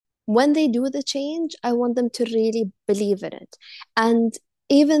when they do the change, I want them to really believe in it. And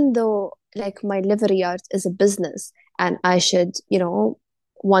even though like my livery yard is a business and I should,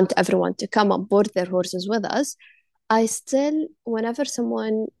 want everyone to come on board their horses with us, I still, whenever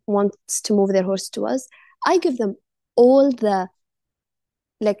someone wants to move their horse to us, I give them all the,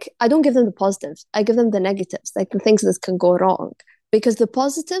 like, I don't give them the positives. I give them the negatives, like the things that can go wrong. Because the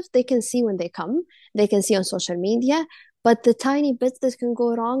positives they can see when they come, they can see on social media. But the tiny bits that can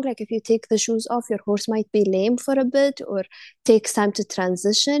go wrong, like if you take the shoes off, your horse might be lame for a bit or takes time to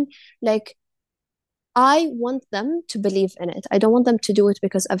transition. Like, I want them to believe in it. I don't want them to do it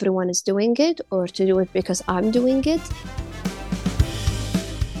because everyone is doing it or to do it because I'm doing it.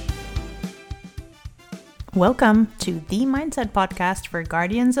 Welcome to the Mindset Podcast for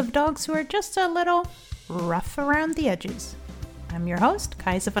guardians of dogs who are just a little rough around the edges. I'm your host,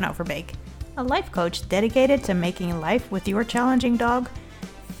 Kaisa van Overbeek, a life coach dedicated to making life with your challenging dog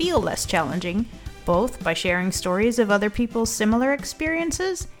feel less challenging, both by sharing stories of other people's similar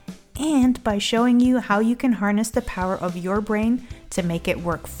experiences and by showing you how you can harness the power of your brain to make it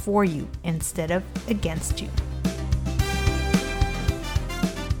work for you instead of against you.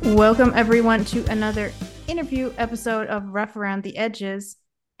 Welcome everyone to another interview episode of Rough Around the Edges.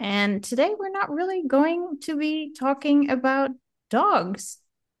 And today we're not really going to be talking about dogs.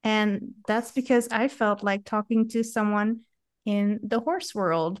 And that's because I felt like talking to someone in the horse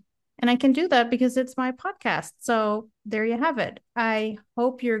world. And I can do that because it's my podcast. So there you have it. I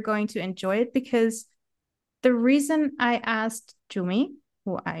hope you're going to enjoy it because the reason I asked Jumi,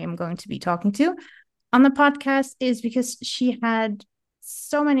 who I am going to be talking to on the podcast, is because she had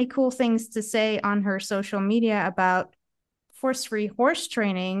so many cool things to say on her social media about force-free horse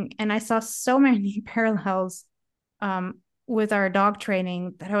training. And I saw so many parallels with our dog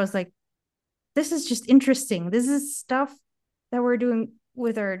training that I was like, this is just interesting. This is stuff that we're doing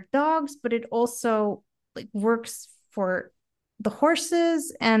with our dogs, but it also like works for the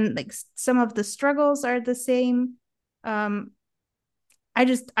horses, and like some of the struggles are the same. I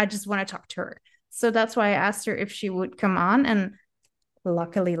just want to talk to her. So that's why I asked her if she would come on, and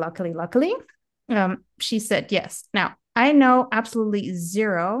luckily, she said yes. Now, I know absolutely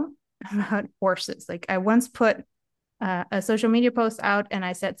zero about horses. Like, I once put a social media post out and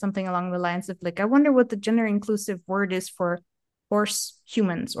I said something along the lines of, like, I wonder what the gender inclusive word is for horse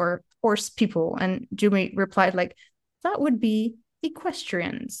humans or horse people. And Jumi replied, like, that would be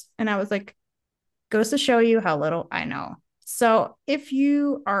equestrians. And I was like, goes to show you how little I know. So if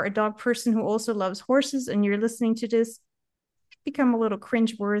you are a dog person who also loves horses and you're listening to this, become a little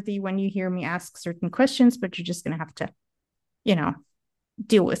cringeworthy when you hear me ask certain questions, but you're just going to have to,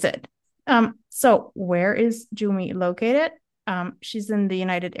 deal with it. So where is Jumi located? She's in the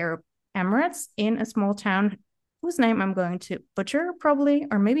United Arab Emirates in a small town whose name I'm going to butcher probably,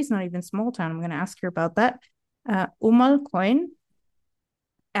 or maybe it's not even small town. I'm going to ask her about that. Al Quwain,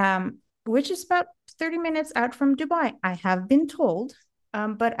 which is about 30 minutes out from Dubai, I have been told.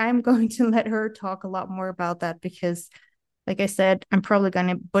 But I'm going to let her talk a lot more about that because, like I said, I'm probably going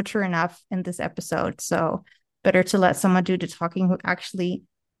to butcher enough in this episode. So better to let someone do the talking who actually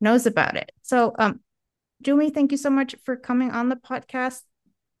knows about it. So, Jumi, thank you so much for coming on the podcast.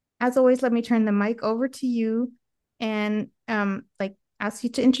 As always, let me turn the mic over to you and ask you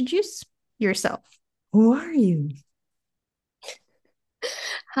to introduce yourself. Who are you?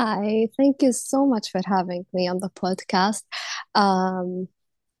 Hi, thank you so much for having me on the podcast. Um,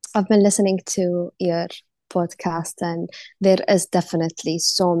 I've been listening to your podcast, and there is definitely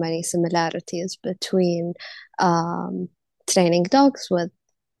so many similarities between training dogs with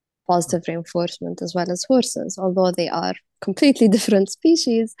positive reinforcement as well as horses, although they are completely different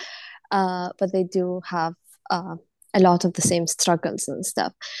species, but they do have a lot of the same struggles and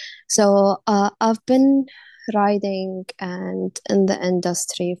stuff. So I've been riding and in the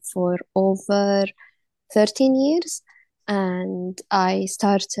industry for over 13 years. And I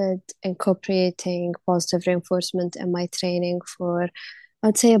started incorporating positive reinforcement in my training for,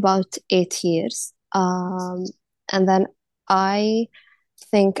 I'd say, about 8 years. And then I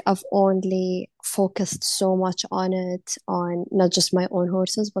think I've only focused so much on it, on not just my own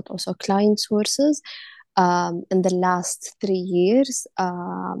horses, but also clients' horses, in the last 3 years,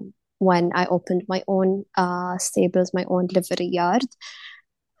 when I opened my own stables, my own livery yard.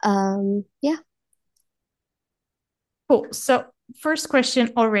 Yeah. Cool. So first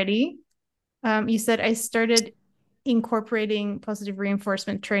question already. You said I started incorporating positive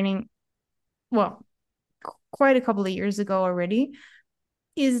reinforcement training, well, quite a couple of years ago already.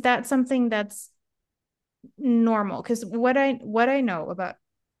 Is that something that's normal? Because what I know about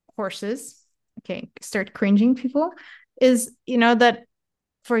horses, okay, start cringing people, is that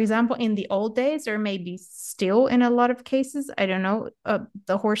for example, in the old days, or maybe still in a lot of cases, I don't know,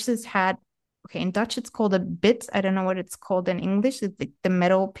 the horses had, okay, in Dutch it's called a bit. I don't know what it's called in English. It's the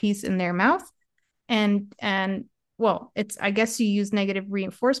metal piece in their mouth. And well, it's, I guess you use negative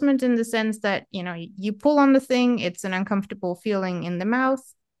reinforcement in the sense that, you know, you pull on the thing, it's an uncomfortable feeling in the mouth.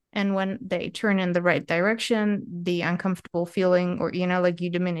 And when they turn in the right direction, the uncomfortable feeling, or, you know, like you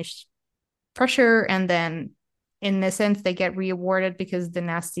diminish pressure, and then in a sense they get rewarded because the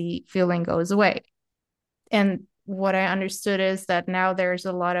nasty feeling goes away. And what I understood is that now there's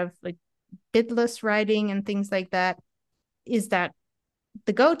a lot of like bitless riding and things like that. Is that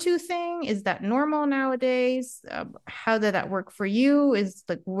the go-to thing? Is that normal nowadays? How did that work for you? Is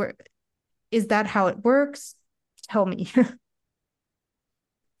like, where is that how it works? Tell me.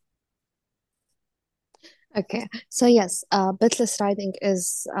 Okay, so yes, bitless riding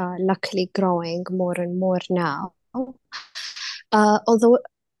is luckily growing more and more now. Although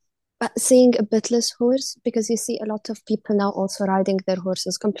seeing a bitless horse, because you see a lot of people now also riding their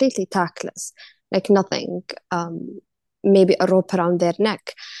horses completely tackless, like nothing, maybe a rope around their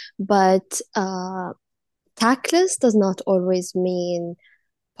neck. But tackless does not always mean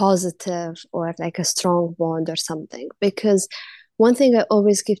positive or like a strong bond or something. Because one thing I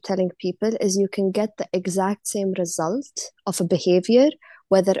always keep telling people is you can get the exact same result of a behavior,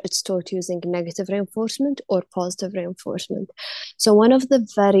 whether it's taught using negative reinforcement or positive reinforcement. So one of the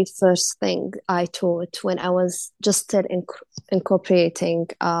very first thing I taught when I was just still incorporating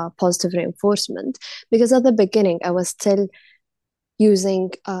positive reinforcement, because at the beginning I was still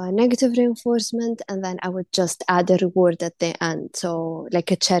using negative reinforcement, and then I would just add a reward at the end. So, like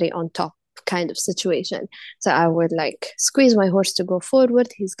a cherry on top kind of situation. So, I would like squeeze my horse to go forward.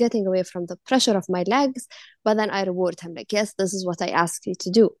 He's getting away from the pressure of my legs, but then I reward him, like, yes, this is what I asked you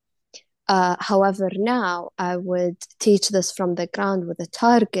to do. However, now I would teach this from the ground with a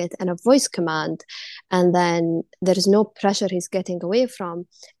target and a voice command, and then there is no pressure he's getting away from.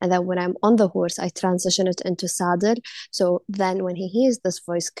 And then when I'm on the horse, I transition it into saddle. So then when he hears this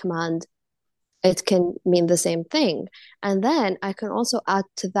voice command, it can mean the same thing. And then I can also add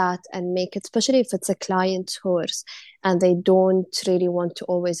to that and make it, especially if it's a client's horse and they don't really want to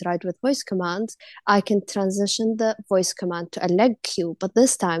always ride with voice commands, I can transition the voice command to a leg cue. But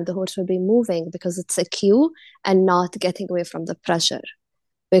this time the horse will be moving because it's a cue and not getting away from the pressure.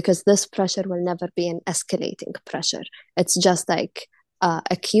 Because this pressure will never be an escalating pressure. It's just like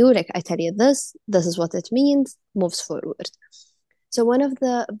a cue, like I tell you this is what it means, moves forward. So one of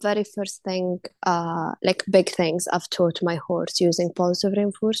the very first thing, like big things I've taught my horse using positive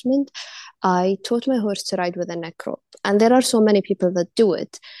reinforcement, I taught my horse to ride with a neck rope. And there are so many people that do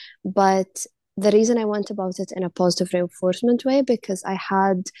it. But the reason I went about it in a positive reinforcement way, because I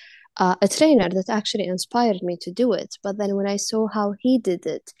had a trainer that actually inspired me to do it. But then when I saw how he did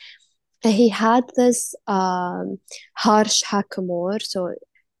it, he had this harsh hackamore. So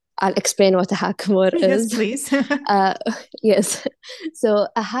I'll explain what a hackamore Yes, is. please. Uh, yes. So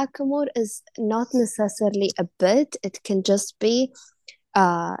a hackamore is not necessarily a bit. It can just be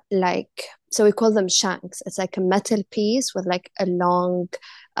like, so we call them shanks. It's like a metal piece with like a long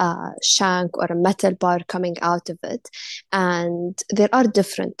shank or a metal bar coming out of it. And there are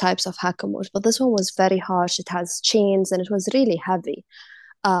different types of hackamores, but this one was very harsh. It has chains and it was really heavy.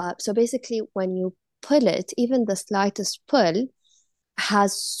 So basically, when you pull it, even the slightest pull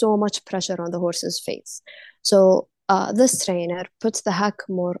has so much pressure on the horse's face. So this trainer puts the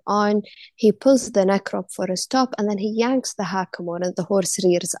hackamore on, he pulls the neck rope for a stop, and then he yanks the hackamore, and the horse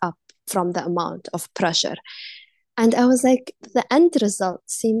rears up from the amount of pressure. And I was like, the end result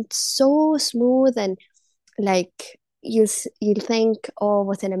seemed so smooth, and like you'll think, oh,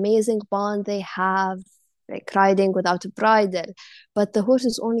 what an amazing bond they have, like riding without a bridle. But the horse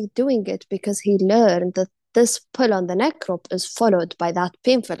is only doing it because he learned that this pull on the neck rope is followed by that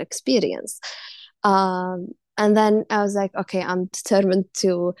painful experience. And then I was like, okay, I'm determined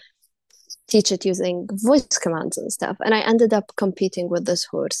to teach it using voice commands and stuff. And I ended up competing with this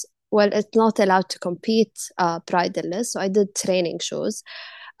horse. Well, it's not allowed to compete bridleless, so I did training shows.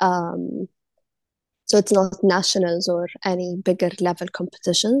 Um, so it's not nationals or any bigger level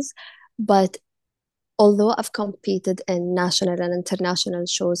competitions. But although I've competed in national and international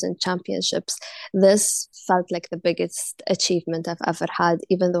shows and championships, this felt like the biggest achievement I've ever had,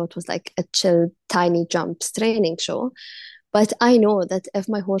 even though it was like a chill, tiny jumps training show. But I know that if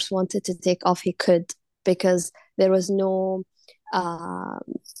my horse wanted to take off, he could, because there was no uh,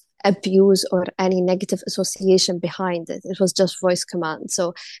 abuse or any negative association behind it. It was just voice command.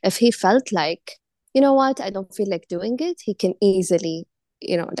 So if he felt like, you know what, I don't feel like doing it, he can easily,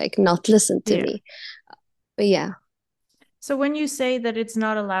 like not listen to Yeah. me. But yeah. So when you say that it's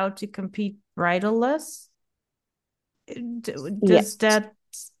not allowed to compete bridleless, Yeah. does that,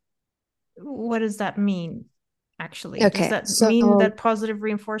 what does that mean actually? Does Okay. that mean So that positive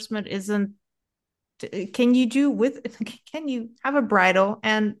reinforcement isn't, can you do with, can you have a bridle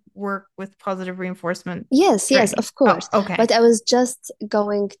and work with positive reinforcement yes, yes, training? of Oh, course. okay. But I was just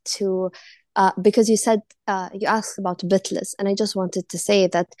going to, because you said, you asked about bitless, and I just wanted to say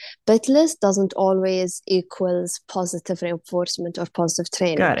that bitless doesn't always equals positive reinforcement or positive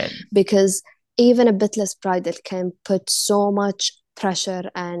training, Got it. because even a bitless bridle can put so much pressure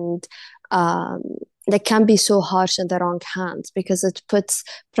and um, they can be so harsh in the wrong hands because it puts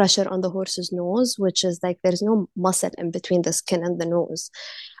pressure on the horse's nose, which is like there's no muscle in between the skin and the nose.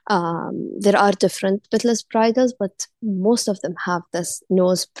 There are different bitless bridles, but most of them have this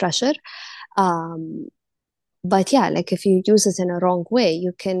nose pressure. Um, but yeah, like if you use it in a wrong way,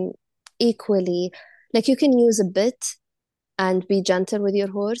 you can equally, like you can use a bit and be gentle with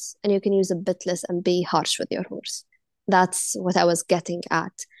your horse, and you can use a bitless and be harsh with your horse. That's what I was getting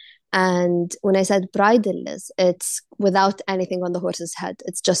at. And when I said bridleless, it's without anything on the horse's head.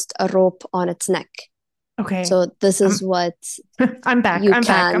 It's just a rope on its neck. Okay. So this is I'm what I'm back. you I'm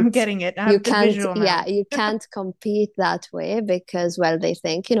back. I'm can't getting it. I you have the can't visual yeah, now. you can't compete that way because, well, they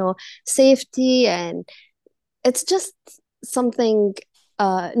think, safety, and it's just something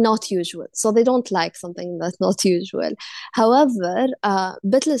not usual. So they don't like something that's not usual. However,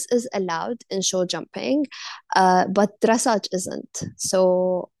 bitless is allowed in show jumping, but dressage isn't.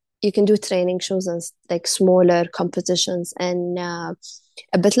 So you can do training shows and like smaller competitions and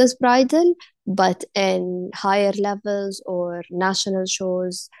a bitless bridle, but in higher levels or national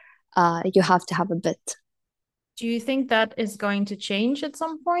shows, you have to have a bit. Do you think that is going to change at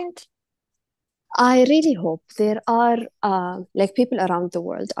some point? I really hope there are like people around the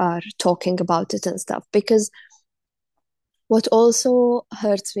world are talking about it and stuff, because what also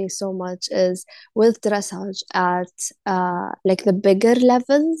hurts me so much is with dressage at like the bigger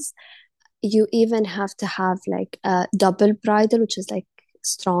levels, you even have to have like a double bridle, which is like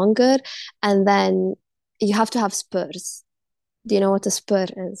stronger, and then you have to have spurs. Do you know what a spur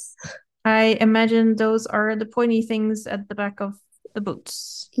is? I imagine those are the pointy things at the back of the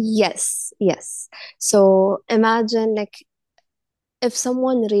boots. Yes, yes. So imagine like if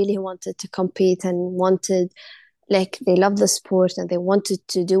someone really wanted to compete and wanted, like they love the sport and they wanted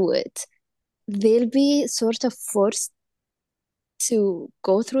to do it, they'll be sort of forced to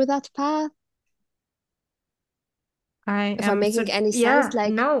go through that path. I If I'm am making so, any sense, yeah,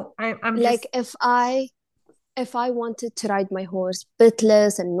 no, I'm just, like if I wanted to ride my horse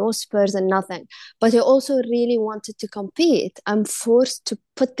bitless and no spurs and nothing, but I also really wanted to compete, I'm forced to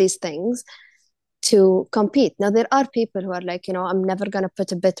put these things to compete. Now, there are people who are like, I'm never going to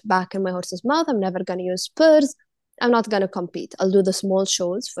put a bit back in my horse's mouth. I'm never going to use spurs. I'm not going to compete. I'll do the small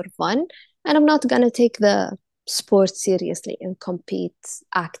shows for fun. And I'm not going to take the sport seriously and compete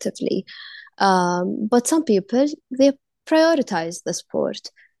actively. But some people, they prioritize the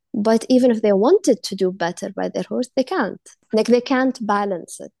sport. But even if they wanted to do better by their horse, they can't. Like they can't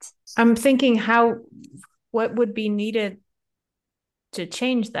balance it. I'm thinking what would be needed to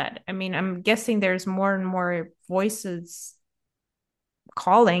change that? I mean, I'm guessing there's more and more voices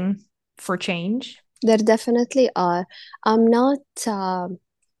calling for change. There definitely are. I'm not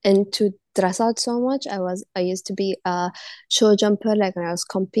into dressage so much. I used to be a show jumper, like when I was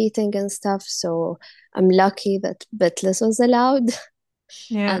competing and stuff. So I'm lucky that bitless was allowed.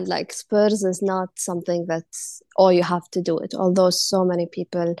 Yeah. And like spurs is not something that's all you have to do it, although so many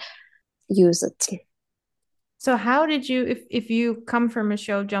people use it. So how did you, if you come from a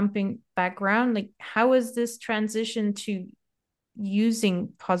show jumping background, like how is this transition to using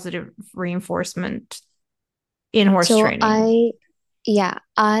positive reinforcement in horse So training?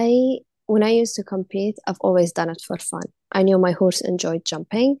 when I used to compete, I've always done it for fun. I knew my horse enjoyed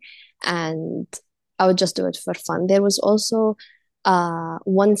jumping, and I would just do it for fun. There was also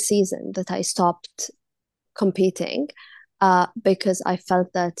one season that I stopped competing because I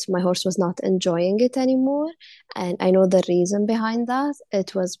felt that my horse was not enjoying it anymore. And I know the reason behind that.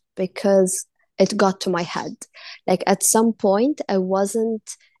 It was because it got to my head. Like at some point, I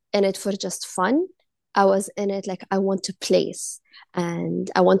wasn't in it for just fun. I was in it like I want to place and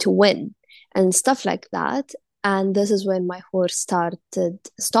I want to win and stuff like that. And this is when my horse started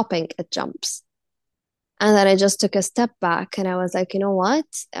stopping at jumps. And then I just took a step back and I was like, you know what?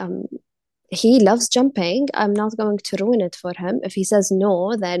 He loves jumping. I'm not going to ruin it for him. If he says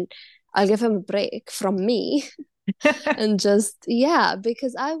no, then I'll give him a break from me and just, yeah,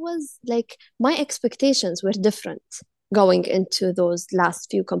 because I was like, my expectations were different going into those last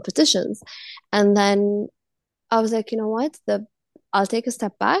few competitions. And then I was like, you know what? I'll take a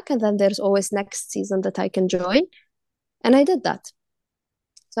step back, and then there's always next season that I can join. And I did that.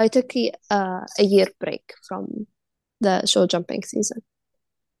 So I took a year break from the show jumping season.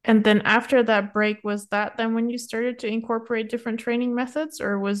 And then after that break, was that then when you started to incorporate different training methods,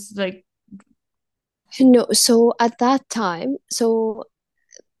 or was like, No, so at that time, so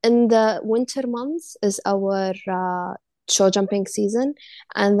in the winter months is our show jumping season,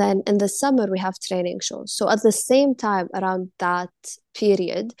 and then in the summer we have training shows. So at the same time, around that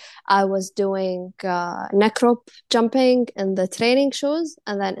period, I was doing neck rope jumping in the training shows,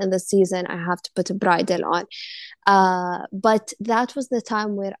 and then in the season I have to put a bridle on. But that was the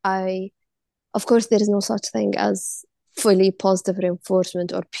time where of course, there is no such thing as fully positive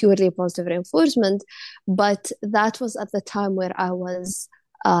reinforcement or purely positive reinforcement, but that was at the time where I was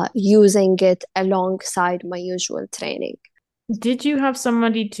using it alongside my usual training. did you have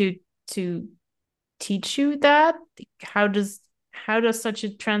somebody to teach you that? How does such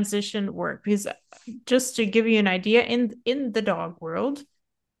a transition work? Because just to give you an idea, in the dog world,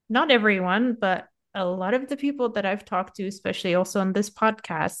 not everyone, but a lot of the people that I've talked to, especially also on this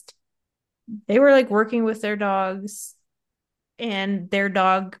podcast, they were like working with their dogs, and their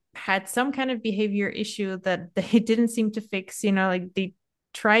dog had some kind of behavior issue that they didn't seem to fix. Like they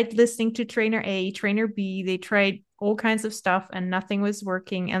tried listening to trainer A, trainer B, they tried all kinds of stuff and nothing was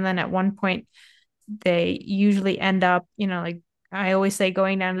working. And then at one point, they usually end up, like I always say,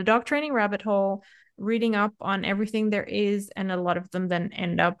 going down the dog training rabbit hole, reading up on everything there is. And a lot of them then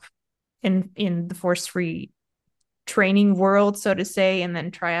end up in the force free training world, so to say, and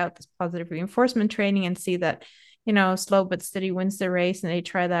then try out this positive reinforcement training and see that, slow but steady wins the race. And they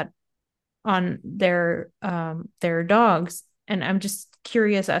try that on their dogs. And I'm just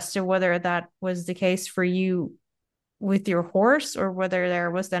curious as to whether that was the case for you with your horse, or whether there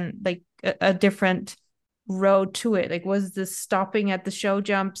was then like a different road to it. Like, was this stopping at the show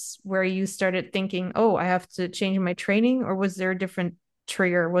jumps where you started thinking, oh, I have to change my training, or was there a different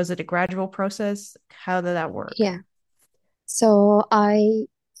trigger? Was it a gradual process? How did that work? Yeah. So I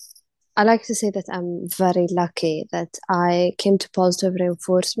like to say that I'm very lucky that I came to positive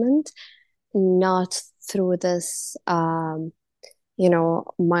reinforcement not through this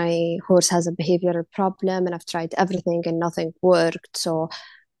my horse has a behavioral problem and I've tried everything and nothing worked. So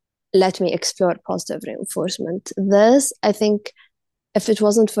let me explore positive reinforcement. This, I think, if it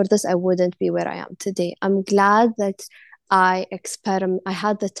wasn't for this, I wouldn't be where I am today. I'm glad that I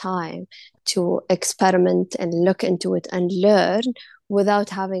had the time to experiment and look into it and learn without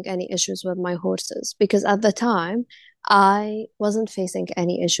having any issues with my horses. Because at the time, I wasn't facing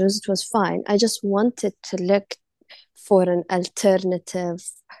any issues. It was fine. I just wanted to look for an alternative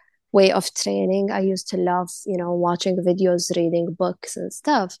way of training. I used to love, watching videos, reading books and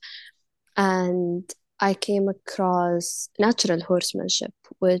stuff. And I came across natural horsemanship,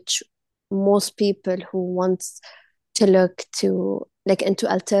 which most people who want to look to like into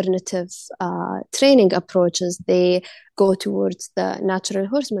alternative training approaches, they go towards the natural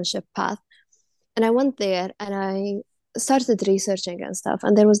horsemanship path. And I went there and I started researching and stuff.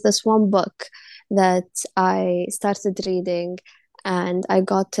 And there was this one book that I started reading, and I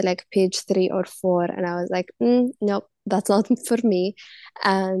got to like page 3 or 4, and I was like, nope, that's not for me.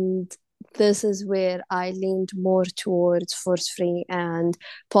 And this is where I leaned more towards force free and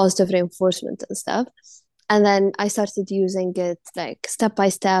positive reinforcement and stuff. And then I started using it like step by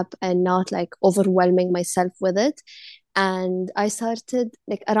step and not like overwhelming myself with it. And I started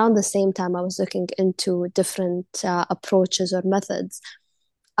like around the same time I was looking into different approaches or methods.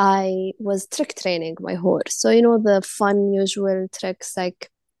 I was trick training my horse. So, the fun, usual tricks,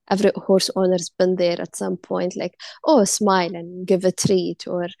 like every horse owner's been there at some point, like, oh, smile and give a treat,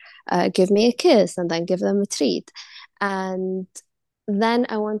 or give me a kiss and then give them a treat. And then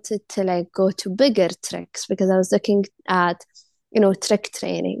I wanted to like go to bigger tricks because I was looking at, trick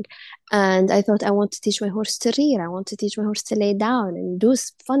training. And I thought I want to teach my horse to rear. I want to teach my horse to lay down and do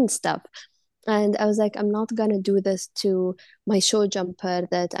fun stuff. And I was like, I'm not gonna do this to my show jumper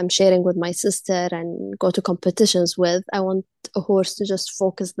that I'm sharing with my sister and go to competitions with. I want a horse to just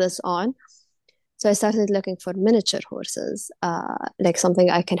focus this on. So I started looking for miniature horses, like something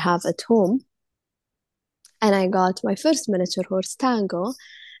I can have at home. And I got my first miniature horse, Tango,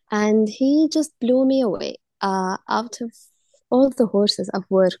 and he just blew me away. Out of all the horses I've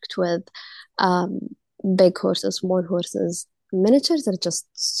worked with, um, big horses, small horses, miniatures are just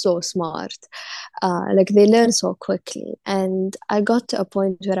so smart. Like they learn so quickly. And I got to a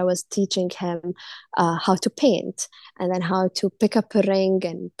point where I was teaching him how to paint and then how to pick up a ring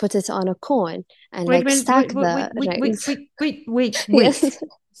and put it on a cone and Wait a like minute. stack Wait, wait, the wait, wait, wait, rings. wait, wait, wait, wait. Yes.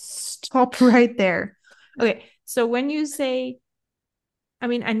 Stop right there. Okay. So when you say, I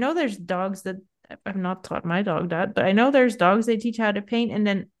mean, I know there's dogs that I've not taught my dog that, but I know there's dogs they teach how to paint, and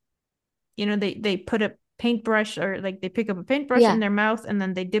then they put a paintbrush, or like they pick up a paintbrush in Yeah, their mouth and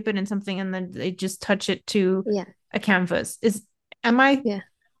then they dip it in something and then they just touch it to yeah, a canvas. Am I yeah.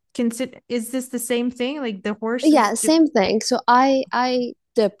 consider is this the same thing? Like the horse is Yeah, same thing. So I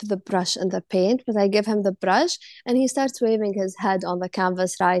dip the brush in the paint, but I give him the brush and he starts waving his head on the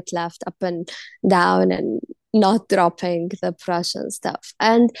canvas, right, left, up and down, and not dropping the brush and stuff.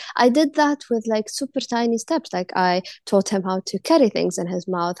 And I did that with like super tiny steps. Like I taught him how to carry things in his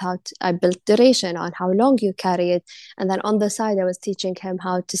mouth, I built duration on how long you carry it. And then on the side, I was teaching him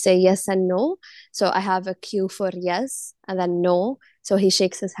how to say yes and no. So I have a cue for yes and then no. So he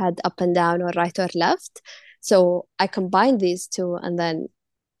shakes his head up and down or right or left. So I combined these two and then,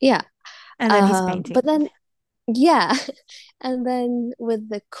 yeah. and then he's painting. But then, yeah. And then with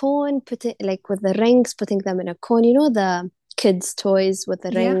the cone, putting like with the rings, putting them in a cone, the kids' toys with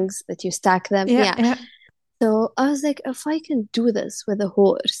the Yeah. rings that you stack them. Yeah. Yeah. Yeah. So I was like, if I can do this with a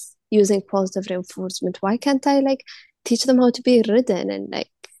horse using positive reinforcement, why can't I like teach them how to be ridden and like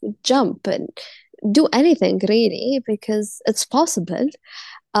jump and do anything really? Because it's possible.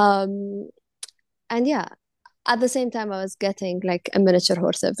 Um, and yeah, at the same time, I was getting like a miniature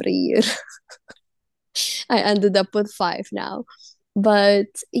horse every year. I ended up with five now. But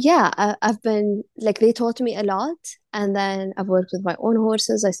yeah, I've been like, they taught me a lot. And then I've worked with my own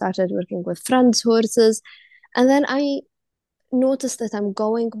horses. I started working with friends' horses. And then I noticed that I'm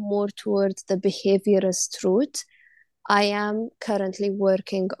going more towards the behaviorist route. I am currently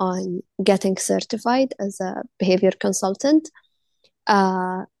working on getting certified as a behavior consultant.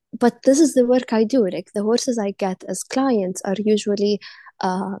 Uh, but this is the work I do. Like the horses I get as clients are usually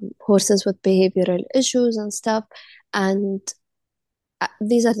horses with behavioral issues and stuff. And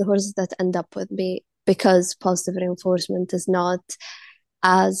these are the horses that end up with me because positive reinforcement is not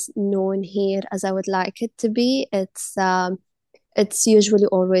as known here as I would like it to be. It's usually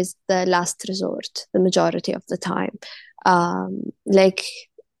always the last resort, the majority of the time. Like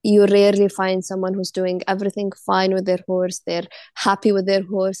you rarely find someone who's doing everything fine with their horse, they're happy with their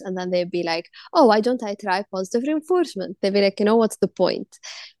horse, and then they'd be like, oh, why don't I try positive reinforcement? They'd be like, what's the point?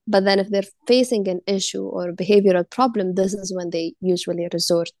 But then if they're facing an issue or behavioral problem, this is when they usually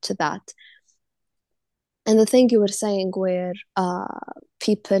resort to that. And the thing you were saying where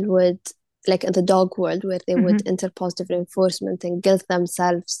people would, like in the dog world, where they would Mm-hmm. enter positive reinforcement and guilt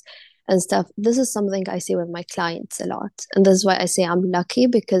themselves and stuff, this is something I see with my clients a lot. And this is why I say I'm lucky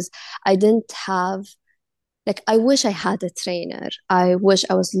because I didn't have, like, I wish I had a trainer. I wish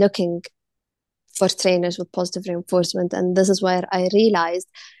I was looking for trainers with positive reinforcement. And this is where I realized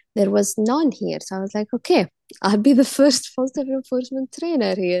there was none here. So I was like, okay, I'll be the first positive reinforcement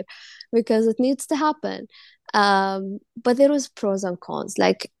trainer here because it needs to happen. But there was pros and cons.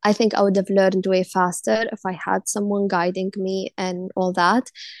 Like I think I would have learned way faster if I had someone guiding me and all that.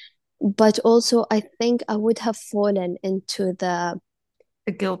 But also I think I would have fallen into the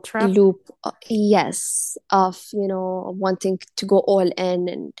The guilt trap. loop, yes, of wanting to go all in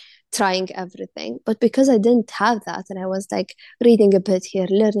and trying everything. But because I didn't have that, and I was like reading a bit here,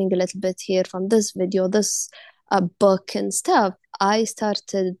 learning a little bit here from this video, this book and stuff, I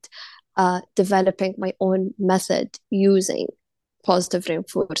started developing my own method using positive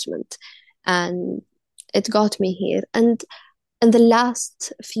reinforcement, and it got me here. And in the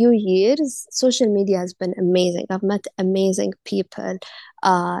last few years, social media has been amazing. I've met amazing people,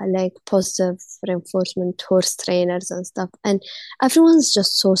 like positive reinforcement horse trainers and stuff, and everyone's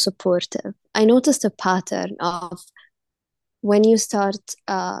just so supportive. I noticed a pattern of when you start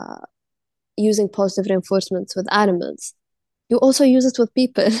using positive reinforcements with animals, you also use it with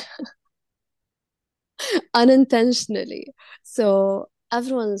people unintentionally. So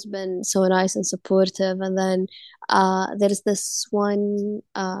everyone's been so nice and supportive. And then there's this one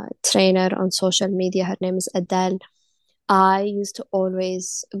trainer on social media. Her name is Adele. I used to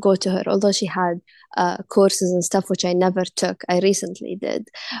always go to her, although she had courses and stuff, which I never took. I recently did.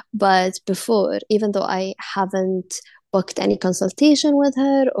 But before, even though I haven't booked any consultation with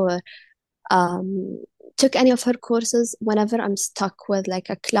her or um, took any of her courses, whenever I'm stuck with like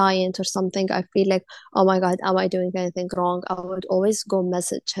a client or something, I feel like, oh my God, am I doing anything wrong? I would always go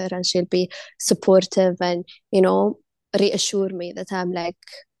message her and she'll be supportive and, reassure me that I'm like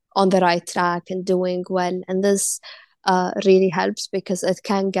on the right track and doing well. And this really helps because it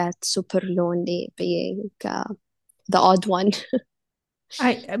can get super lonely being the odd one.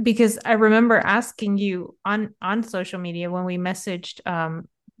 Because I remember asking you on social media when we messaged,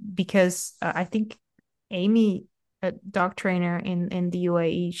 because I think Amy, a dog trainer in the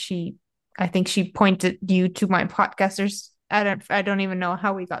UAE, she I think she pointed you to my podcasters. I don't even know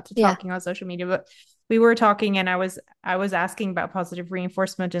how we got to Yeah. talking on social media, but we were talking and I was asking about positive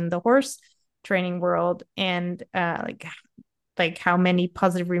reinforcement in the horse training world and like how many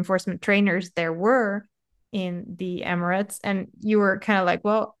positive reinforcement trainers there were in the Emirates. And you were kind of like,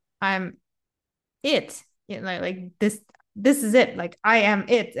 well, I'm it. You know, like this is it. Like I am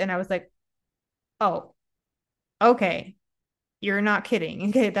it. And I was like, oh, okay. You're not kidding.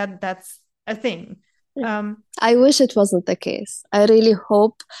 Okay, that's a thing. Um, I wish it wasn't the case. I really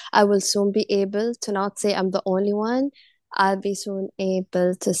hope I will soon be able to not say I'm the only one. I'll be soon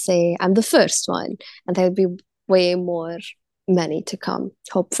able to say I'm the first one, and there'll be way more many to come,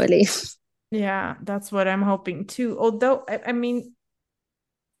 hopefully. yeah, that's what I'm hoping too. Although I mean,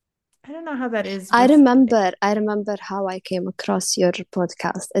 I don't know how that is I with remember, I remember how I came across your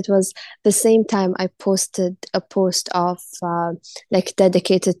podcast. It was the same time I posted a post of like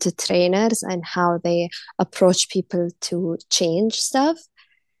dedicated to trainers and how they approach people to change stuff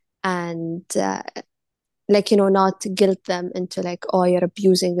and like, not guilt them into like, oh, you're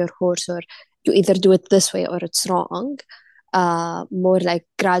abusing your horse or you either do it this way or it's wrong. More like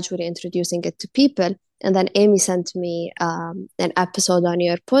gradually introducing it to people. And then Amy sent me an episode on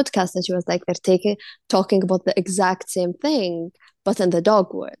your podcast, and she was like, they're talking about the exact same thing, but in the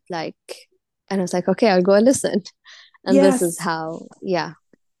dog world. Like, and I was like, okay, I'll go and listen. And this is yes, how, yeah,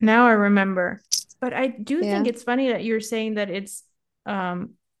 now I remember. But I do think yeah. it's funny that you're saying that it's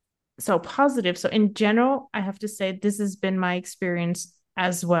um so positive. So in general, I have to say this has been my experience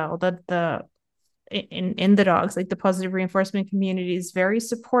as well. That the in the dogs, like the positive reinforcement community is very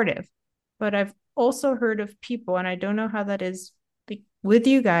supportive. But I've also heard of people, and I don't know how that is with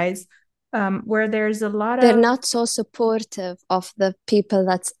you guys, where there's a lot They're of not so supportive of the people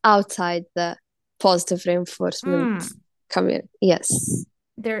that's outside the positive reinforcement mm, community. Yes.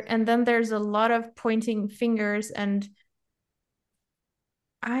 there, and then there's a lot of pointing fingers, and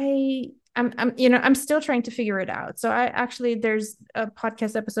I'm still trying to figure it out. So I actually there's a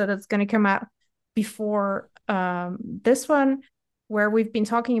podcast episode that's going to come out before this one where we've been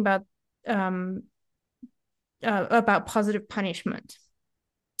talking um about positive punishment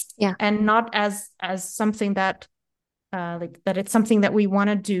Yeah. and not as something that like that it's something that we want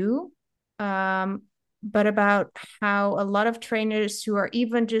to do, um but about how a lot of trainers who are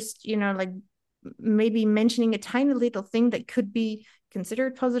even just like maybe mentioning a tiny little thing that could be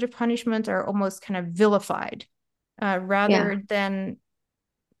considered positive punishment are almost kind of vilified, Yeah. rather than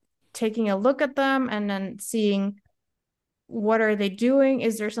taking a look at them and then seeing what are they doing,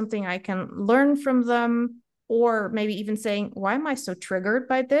 is there something I can learn from them, or maybe even saying why am I so triggered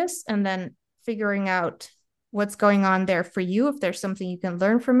by this, and then figuring out what's going on there for you if there's something you can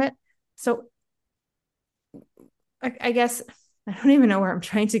learn from it. So I guess I don't even know where I'm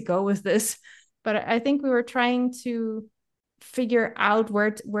trying to go with this, but I think we were trying to figure out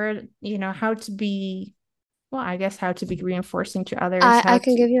where how to be, well, I guess how to be reinforcing to others, I how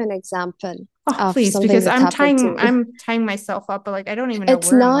can to, give you an example oh of please, something because that I'm happened to tying me. I'm tying myself up, but like I don't even know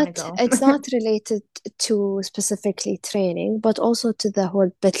It's where I'm gonna not go. it's not related to specifically training, but also to the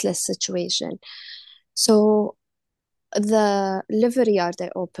whole bitless situation. So the livery yard I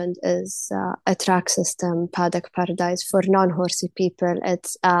opened is a track system paddock paradise for non-horsey people.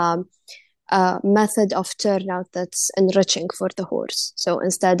 It's a method of turnout that's enriching for the horse. So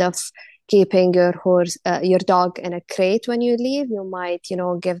instead of keeping your dog in a crate when you leave, you might,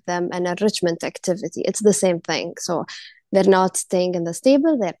 give them an enrichment activity. It's the same thing. So they're not staying in the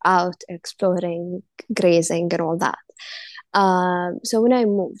stable, they're out exploring, grazing, and all that. So when I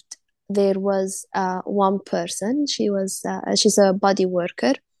moved, there was one person. She's a body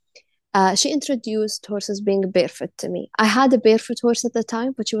worker. She introduced horses being barefoot to me. I had a barefoot horse at the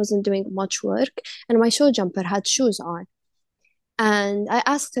time, but she wasn't doing much work, and my show jumper had shoes on. And I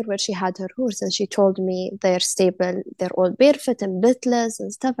asked her where she had her horse, and she told me they're stable, they're all barefoot and bitless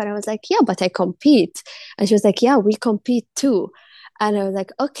and stuff. And I was like, yeah, but I compete. And she was like, yeah, we compete too. And I was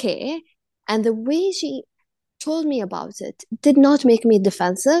like, okay. And the way she told me about it did not make me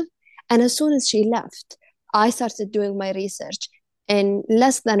defensive. And as soon as she left, I started doing my research. In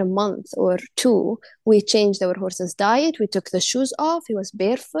less than a month or two, we changed our horse's diet. We took the shoes off. He was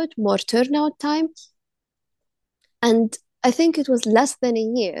barefoot, more turnout time. And I think it was less than a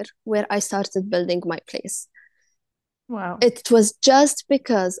year where I started building my place. Wow. It was just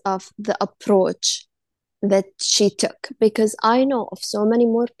because of the approach that she took, because I know of so many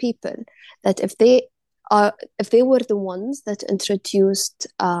more people that if they were the ones that introduced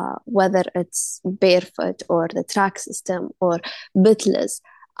whether it's barefoot or the track system or bitless,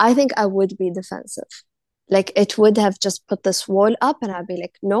 I think I would be defensive. Like it would have just put this wall up, and I'd be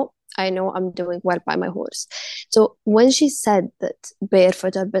like, no, I know I'm doing well by my horse. So when she said that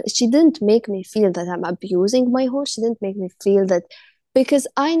barefoot, but she didn't make me feel that I'm abusing my horse. She didn't make me feel that, because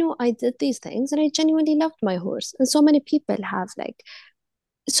I know I did these things and I genuinely loved my horse. And so many people have like,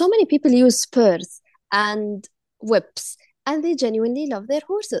 so many people use spurs and whips and they genuinely love their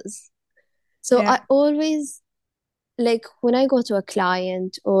horses. So Yeah. I always, like when I go to a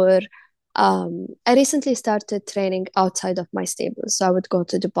client, or I recently started training outside of my stables. So I would go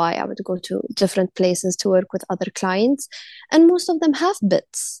to Dubai, I would go to different places to work with other clients, and most of them have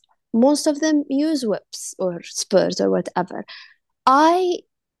bits. Most of them use whips or spurs or whatever. I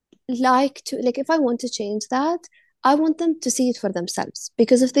like to, like, if I want to change that, I want them to see it for themselves.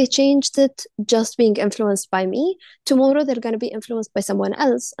 Because if they changed it just being influenced by me, tomorrow they're going to be influenced by someone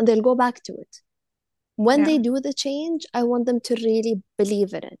else and they'll go back to it. When Yeah. they do the change, I want them to really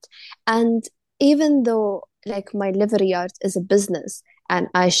believe in it. And even though, like, my livery yard is a business and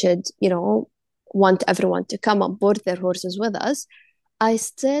I should, want everyone to come on board their horses with us, I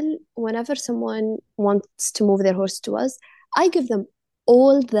still, whenever someone wants to move their horse to us, I give them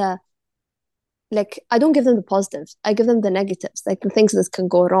all the, like, I don't give them the positives, I give them the negatives, like the things that can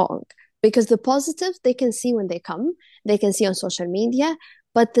go wrong. Because the positives they can see when they come, they can see on social media.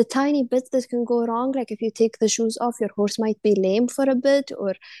 But the tiny bits that can go wrong, like if you take the shoes off, your horse might be lame for a bit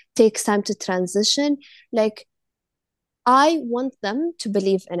or takes time to transition. Like, I want them to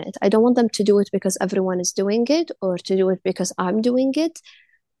believe in it. I don't want them to do it because everyone is doing it or to do it because I'm doing it.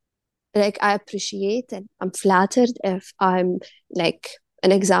 Like, I appreciate and I'm flattered if I'm like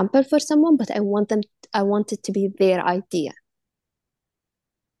an example for someone, but I want it to be their idea.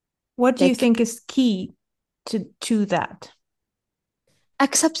 What do you Like, think is key to that?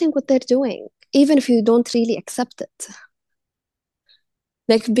 accepting what they're doing, even if you don't really accept it.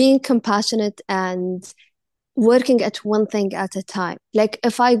 Like, being compassionate and working at one thing at a time. Like,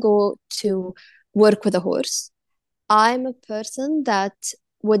 if I go to work with a horse, I'm a person that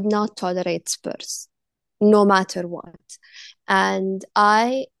would not tolerate spurs, no matter what. And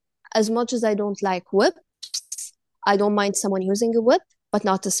as much as I don't like whips, I don't mind someone using a whip, but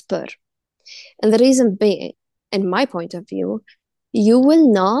not a spur. And the reason being, in my point of view, you will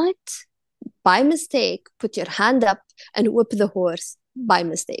not, by mistake, put your hand up and whip the horse by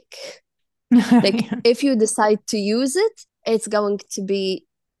mistake. Like, Yeah. if you decide to use it, it's going to be,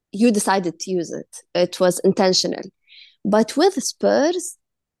 you decided to use it. It was intentional. But with spurs,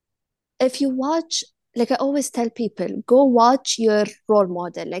 if you watch, like I always tell people, go watch your role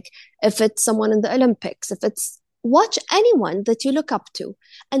model. Like, if it's someone in the Olympics, if it's, watch anyone that you look up to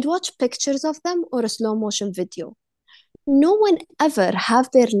and watch pictures of them or a slow motion video. No one ever have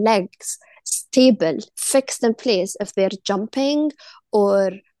their legs stable, fixed in place if they're jumping,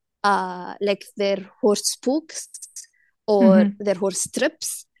 or like their horse spooks or Hmm. their horse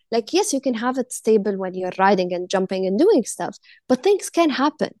trips. Like, yes, you can have it stable when you're riding and jumping and doing stuff, but things can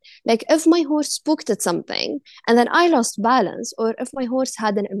happen. Like, if my horse spooked at something and then I lost balance, or if my horse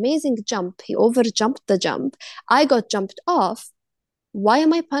had an amazing jump, he over jumped the jump, I got jumped off, why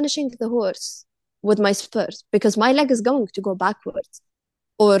am I punishing the horse with my spurs? Because my leg is going to go backwards,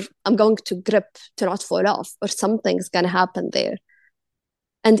 or I'm going to grip to not fall off, or something's going to happen there.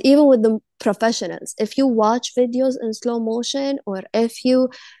 And even with the professionals, if you watch videos in slow motion or if you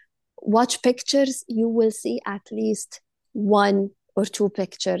watch pictures, you will see at least one or two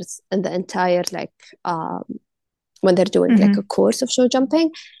pictures in the entire, like, when they're doing like a Hmm. course of show jumping,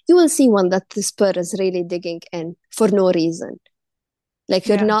 you will see one that the spur is really digging in for no reason. Like,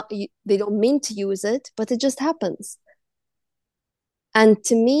 Yeah. they don't mean to use it, but it just happens. And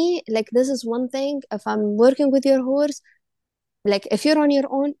to me, like, this is one thing. If I'm working with your horse, like, if you're on your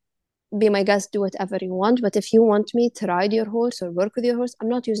own, be my guest, do whatever you want. But if you want me to ride your horse or work with your horse, I'm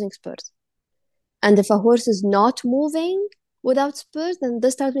not using spurs. And if a horse is not moving without spurs, then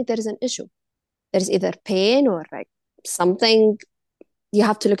this tells me there is an issue. There's either pain or like something. You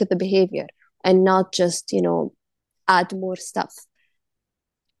have to look at the behavior and not just, add more stuff.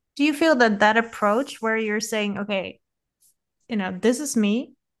 Do you feel that that approach where you're saying, okay, this is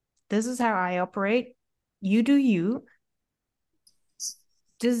me, this is how I operate, you do you,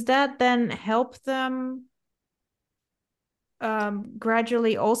 does that then help them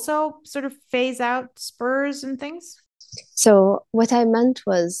gradually also sort of phase out spurs and things? So what I meant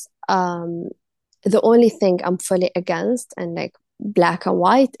was, the only thing I'm fully against and like black and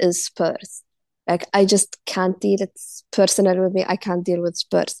white is spurs. Like, I just can't deal. It's personal with me. I can't deal with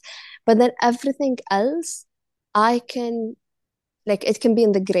spurs. But then everything else, I can, like, it can be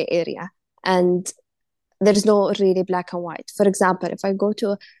in the gray area. And there's no really black and white. For example, if I go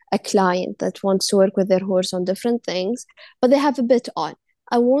to a client that wants to work with their horse on different things, but they have a bit on,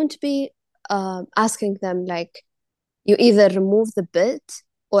 I won't be asking them like, you either remove the bit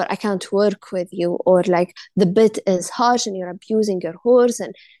or I can't work with you, or like the bit is harsh and you're abusing your horse.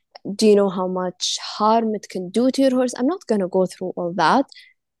 And do you know how much harm it can do to your horse? I'm not going to go through all that.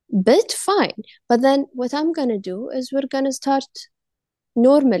 Bit, fine. But then what I'm going to do is we're going to start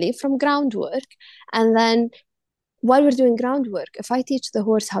normally from groundwork. And then while we're doing groundwork, if I teach the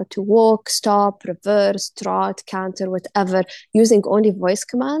horse how to walk, stop, reverse, trot, canter, whatever, using only voice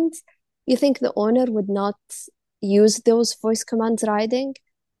commands, you think the owner would not use those voice commands riding?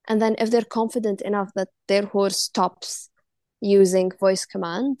 And then if they're confident enough that their horse stops using voice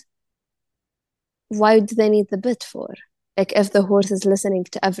command, why do they need the bit for? Like if the horse is listening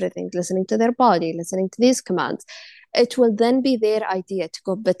to everything, listening to their body, listening to these commands, it will then be their idea to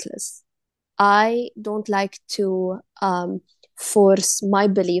go bitless. I don't like to force my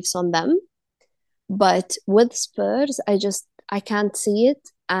beliefs on them, but with spurs, I can't see it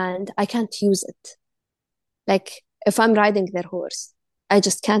and I can't use it. Like if I'm riding their horse, I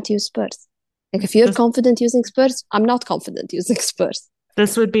just can't use spurs. Like if you're This, confident using spurs, I'm not confident using spurs.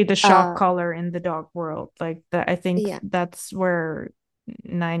 this would be the shock Uh, collar in the dog world. Like that, I think yeah, that's where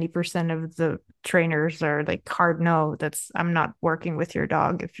 90% of the trainers are like hard no, that's I'm not working with your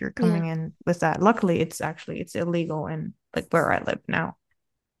dog if you're yeah, coming in with that. Luckily, it's illegal in like where I live now.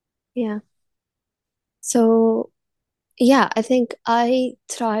 yeah. So yeah, I think I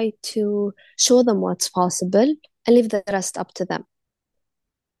try to show them what's possible and leave the rest up to them.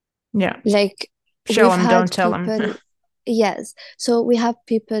 Yeah. Like Show we've them, had don't tell them. people, yes. So we have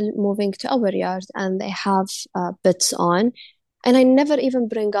people moving to our yard and they have bits on. And I never even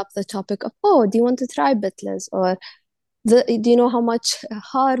bring up the topic of, oh, do you want to try bitless? Or do you know how much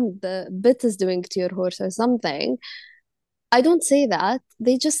harm the bit is doing to your horse or something? I don't say that.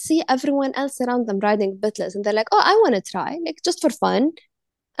 They just see everyone else around them riding bitless and they're like, oh, I want to try, like just for fun.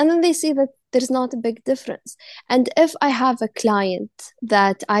 And then they see that there's not a big difference. And if I have a client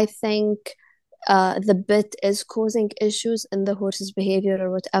that I think the bit is causing issues in the horse's behavior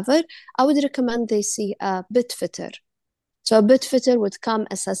or whatever, I would recommend they see a bit fitter. So a bit fitter would come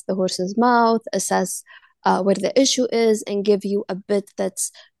assess the horse's mouth, assess where the issue is, and give you a bit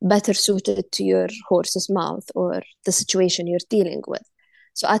that's better suited to your horse's mouth or the situation you're dealing with.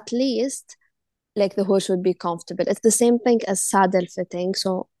 So at least like the horse would be comfortable. It's the same thing as saddle fitting.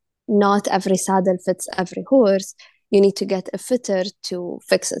 So not every saddle fits every horse. You need to get a fitter to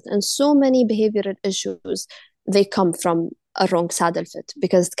fix it. And so many behavioral issues, they come from a wrong saddle fit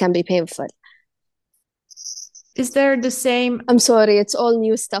because it can be painful. Is there the same? I'm sorry, it's all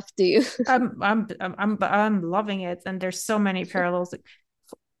new stuff to you. I'm loving it, and there's so many parallels.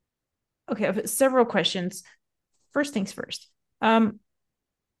 Okay, I have several questions. First things first.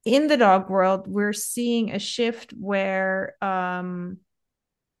 In the dog world, we're seeing a shift where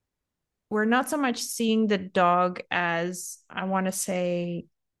we're not so much seeing the dog as, I want to say,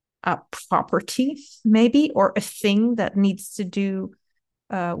 a property, maybe, or a thing that needs to do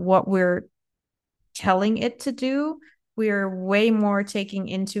what we're telling it to do. We're way more taking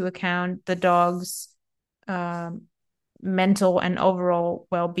into account the dog's um, mental and overall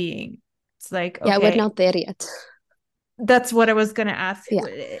well-being. It's like, Yeah, we're okay, not there yet. that's what I was going to ask. Yeah.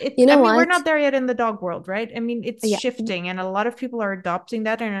 You I know mean, we're what? not there yet in the dog world, right? I mean, it's Yeah. shifting, and a lot of people are adopting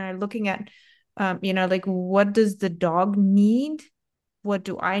that and are looking at, like what does the dog need? What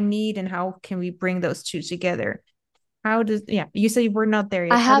do I need? And how can we bring those two together? Yeah, you say we're not there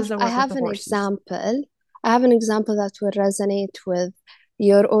I yet. How does have that I work with have the an horses? example. I have an example that will resonate with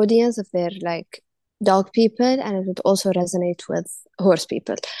your audience if they're like dog people, and it would also resonate with horse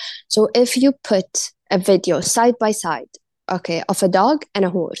people. So if you put a video side by side, okay, of a dog and a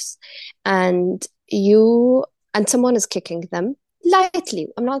horse, and you and someone is kicking them lightly.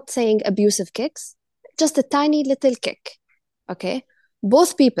 I'm not saying abusive kicks, just a tiny little kick. Okay.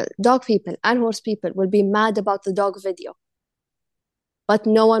 Both people, dog people and horse people, will be mad about the dog video, but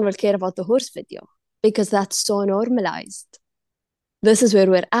no one will care about the horse video because that's so normalized. This is where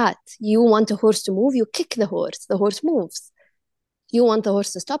we're at. You want a horse to move, you kick the horse moves. You want the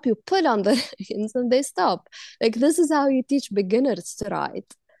horse to stop, you pull on the reins and they stop. Like, this is how you teach beginners to ride.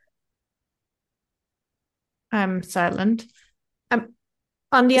 I'm silent. Um,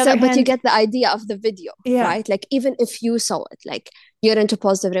 on the So, other but you hand, get the idea of the video, yeah, right? Like, even if you saw it, like you're into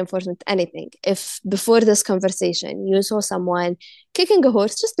positive reinforcement, anything. If before this conversation you saw someone kicking a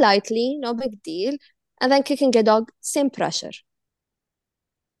horse just lightly, no big deal, and then kicking a dog, same pressure,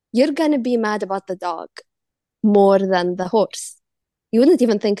 you're gonna be mad about the dog more than the horse. You wouldn't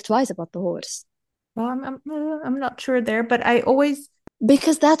even think twice about the horse. Well, I'm not sure there, but I always,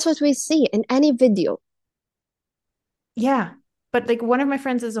 Because that's what we see in any video. yeah. But like one of my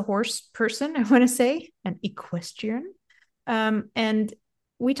friends is a horse person, I want to say, an equestrian. And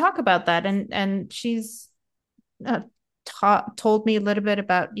we talk about that, and she's uh, told me a little bit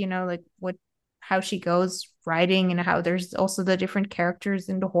about, like what how she goes riding and how there's also the different characters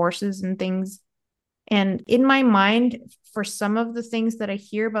in the horses and things. And in my mind, for some of the things that I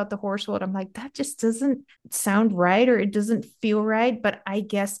hear about the horse world, I'm like, that just doesn't sound right, or it doesn't feel right. But I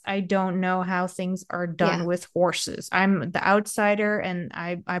guess I don't know how things are done Yeah, with horses. I'm the outsider and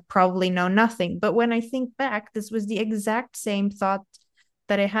I probably know nothing. But when I think back, this was the exact same thought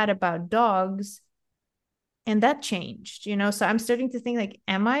that I had about dogs. And that changed. So I'm starting to think, like,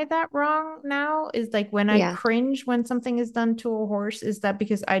 am I that wrong now? Is like when I yeah. cringe when something is done to a horse, is that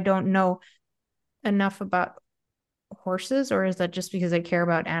because I don't know enough about horses, or is that just because I care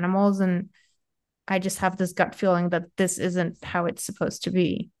about animals and I just have this gut feeling that this isn't how it's supposed to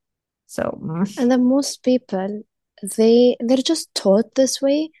be? So, And then most people, they're just taught this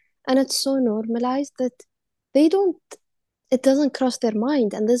way, and it's so normalized that they don't, it doesn't cross their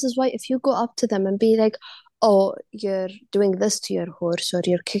mind. And this is why if you go up to them and be like, oh, you're doing this to your horse, or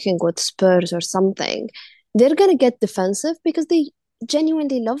you're kicking with spurs or something, they're gonna get defensive because they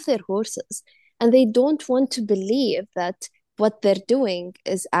genuinely love their horses, and they don't want to believe that what they're doing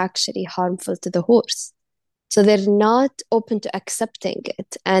is actually harmful to the horse. So they're not open to accepting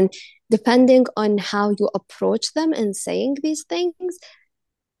it. And depending on how you approach them in saying these things,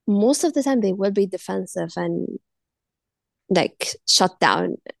 most of the time they will be defensive and like shut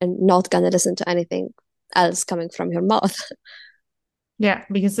down and not gonna listen to anything else coming from your mouth. yeah,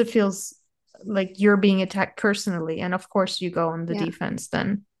 because it feels like you're being attacked personally. And of course, you go on the Yeah. defense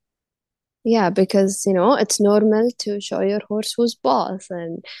then. Yeah, because it's normal to show your horse who's boss,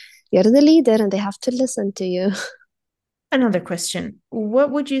 and you're the leader and they have to listen to you. Another question. What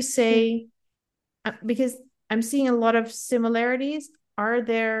would you Yeah. say? Because I'm seeing a lot of similarities. Are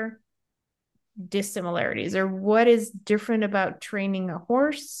there dissimilarities, or what is different about training a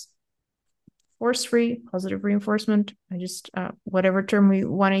horse, force free, positive reinforcement? I just, whatever term we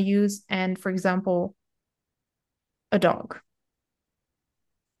want to use. And for example, a dog.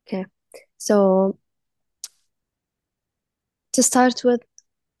 Okay. So to start with,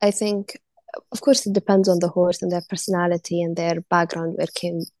 I think, of course, it depends on the horse and their personality and their background, where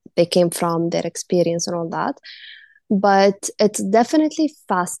they came from, their experience, and all that. But it's definitely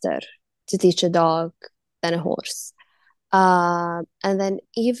faster to teach a dog than a horse. And then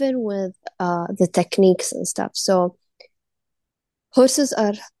even with the techniques and stuff. So horses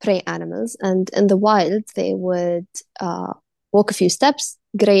are prey animals, and in the wild, they would uh, walk a few steps,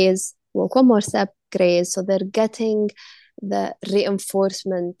 graze, walk one more step, graze. So they're getting the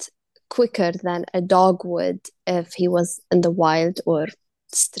reinforcement quicker than a dog would if he was in the wild or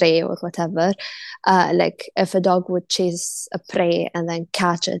stray or whatever. Like if a dog would chase a prey and then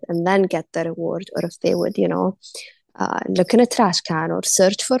catch it and then get the reward, or if they would, look in a trash can or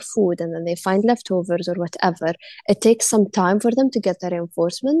search for food and then they find leftovers or whatever, it takes some time for them to get the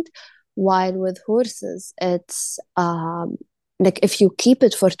reinforcement. While with horses, it's like if you keep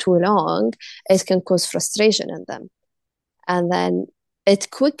it for too long, it can cause frustration in them. And then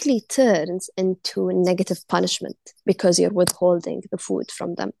it quickly turns into negative punishment because you're withholding the food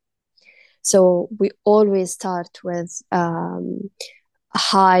from them. So we always start with a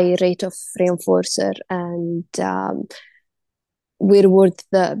high rate of reinforcer, and we reward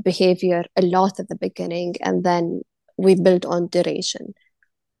the behavior a lot at the beginning, and then we build on duration.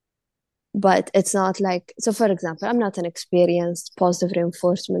 But it's not like, so for example, I'm not an experienced positive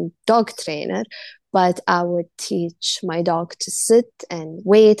reinforcement dog trainer, but I would teach my dog to sit and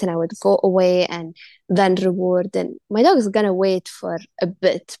wait, and I would go away and then reward. And my dog is going to wait for a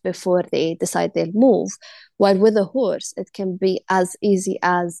bit before they decide they'll move. While with a horse, it can be as easy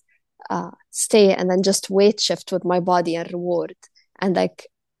as stay and then just weight shift with my body and reward, and like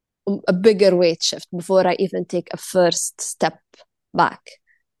a bigger weight shift before I even take a first step back.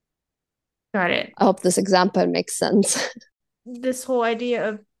 Got it. I hope this example makes sense. This whole idea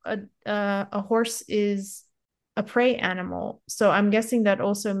of a horse is a prey animal. So I'm guessing that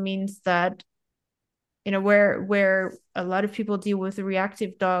also means that, where a lot of people deal with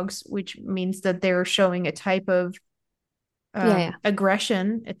reactive dogs, which means that they're showing a type of Yeah, yeah.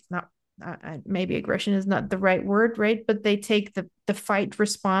 aggression. It's not, maybe aggression is not the right word, right? But they take the fight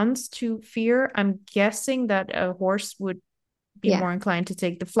response to fear. I'm guessing that a horse would be Yeah. more inclined to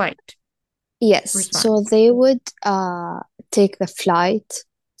take the flight Yes. So response. they would take the flight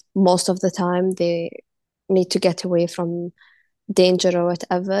most of the time. They need to get away from danger or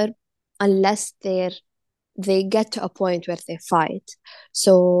whatever. unless they get to a point where they fight.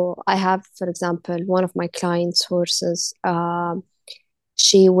 So I have, for example, one of my clients' horses.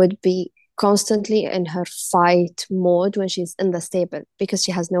 She would be constantly in her fight mode when she's in the stable because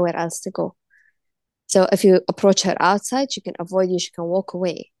she has nowhere else to go. So if you approach her outside, she can avoid you, she can walk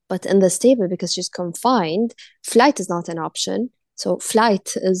away. But in the stable, because she's confined, flight is not an option. So flight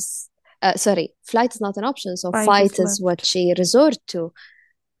is not an option. So Fight is fight is what left. she resort to.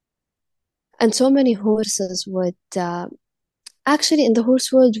 And so many horses would actually, in the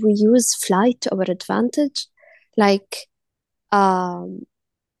horse world, we use flight to our advantage. Like um,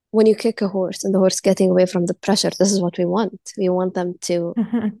 when you kick a horse and the horse getting away from the pressure, this is what we want. We want them to,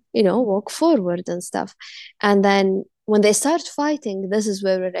 walk forward and stuff. And then when they start fighting, this is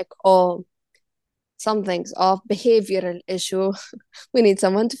where we're like, oh, something's off, behavioral issue. We need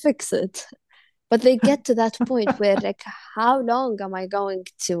someone to fix it. But they get to that point where, like, how long am I going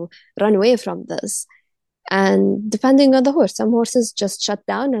to run away from this? And depending on the horse, some horses just shut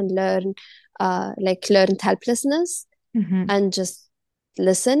down and learned helplessness Mhm. and just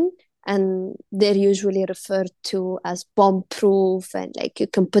listen. And they're usually referred to as bomb proof, and like you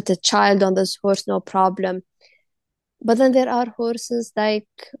can put a child on this horse, no problem. But then there are horses like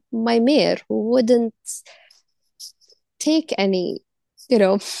my mare who wouldn't take any, you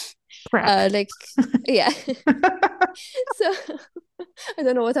know, Crap. like, yeah. So I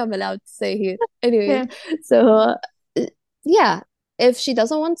don't know what I'm allowed to say here. Anyways, Yeah. so yeah, if she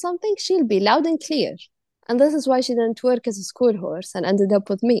doesn't want something, she'll be loud and clear. And this is why she didn't work as a school horse and ended up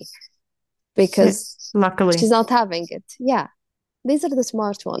with me Yeah. because she's Luckily. not having it. Yeah, these are the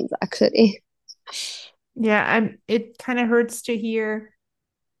smart ones, actually. Yeah, it kind of hurts to hear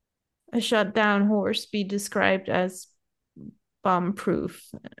a shut down horse be described as bomb proof.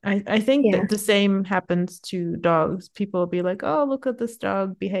 I think Yeah, that the same happens to dogs. People will be like, "Oh, look at this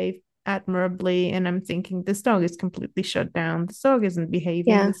dog behave admirably," and I'm thinking this dog is completely shut down. This dog isn't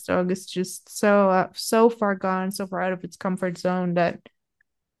behaving. yeah. This dog is just so far gone, so far out of its comfort zone that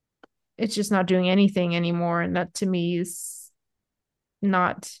it's just not doing anything anymore. And that to me is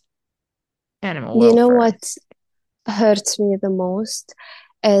not animal You know welfare. what hurts me the most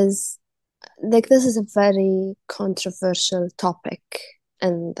is like this is a very controversial topic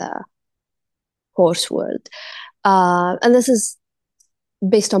in the horse world. And this is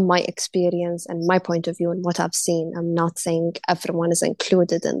based on my experience and my point of view and what I've seen. I'm not saying everyone is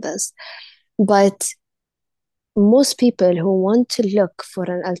included in this, but most people who want to look for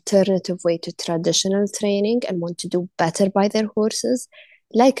an alternative way to traditional training and want to do better by their horses,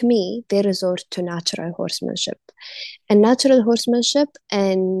 like me, they resort to natural horsemanship. And natural horsemanship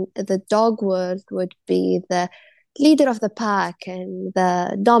in the dog world would be the leader of the pack and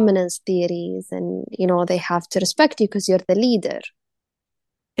the dominance theories. And, they have to respect you because you're the leader.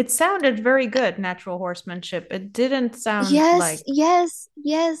 It sounded very good, natural horsemanship. It didn't sound Yes, like yes,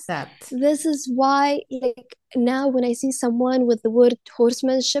 yes. that. This is why, like, now when I see someone with the word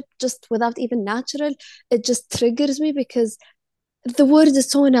horsemanship, just without even natural, it just triggers me because the word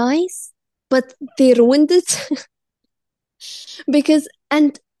is so nice, but they ruined it.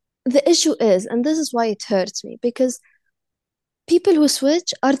 And the issue is, and this is why it hurts me, because people who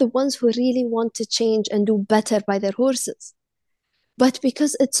switch are the ones who really want to change and do better by their horses. But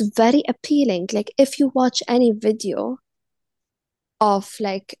because it's very appealing, like if you watch any video of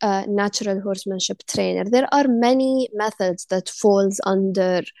like a natural horsemanship trainer, there are many methods that falls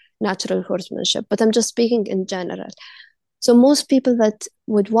under natural horsemanship, but I'm just speaking in general. So most people that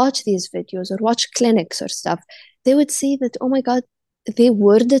would watch these videos or watch clinics or stuff, they would see that, oh my God, they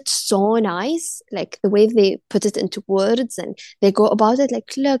word it so nice, like the way they put it into words and they go about it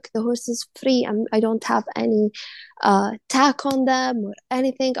like, look, the horse is free. I don't have any tack on them or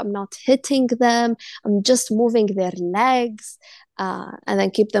anything. I'm not hitting them. I'm just moving their legs and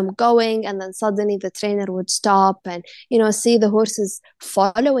then keep them going. And then suddenly the trainer would stop and, see the horse is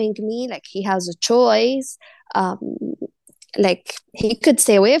following me, like he has a choice. Um, like he could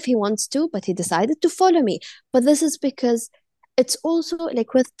stay away if he wants to, but he decided to follow me. But this is because it's also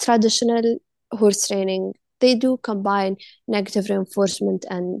like with traditional horse training, they do combine negative reinforcement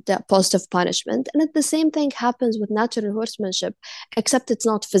and positive punishment. And the same thing happens with natural horsemanship, except it's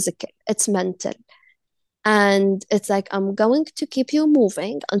not physical, it's mental. And it's like, I'm going to keep you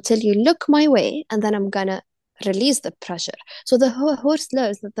moving until you look my way, and then I'm going to release the pressure. So the horse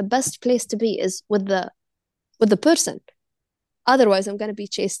learns that the best place to be is with the person. Otherwise, I'm going to be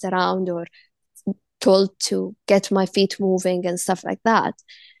chased around or told to get my feet moving and stuff like that.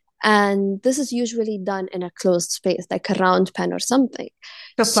 And this is usually done in a closed space, like a round pen or something.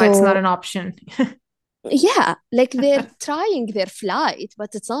 So flight's not So, an option. yeah, like they're trying their flight,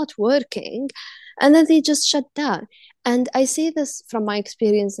 but it's not working. And then they just shut down. And I see this from my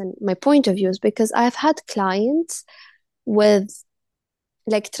experience and my point of views because I've had clients with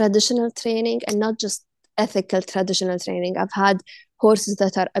like traditional training and not just ethical traditional training. I've had horses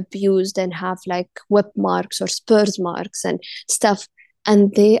that are abused and have like whip marks or spurs marks and stuff.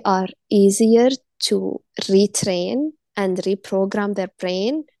 And they are easier to retrain and reprogram their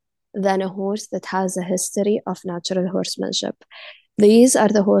brain than a horse that has a history of natural horsemanship. These are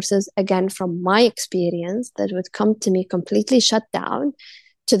the horses, again, from my experience, that would come to me completely shut down.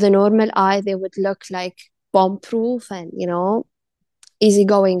 To the normal eye, they would look like bomb proof and,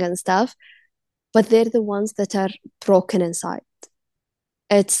 easygoing and stuff, but they're the ones that are broken inside.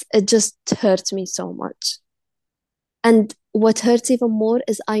 It just hurts me so much. And what hurts even more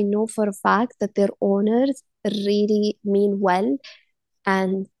is I know for a fact that their owners really mean well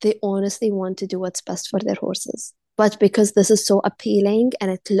and they honestly want to do what's best for their horses. But because this is so appealing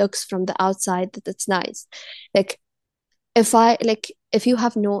and it looks from the outside that it's nice. Like if you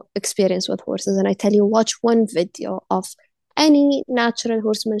have no experience with horses and I tell you watch one video of any natural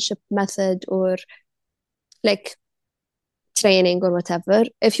horsemanship method or like training or whatever,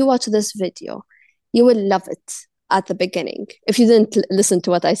 if you watch this video, you will love it at the beginning if you didn't listen to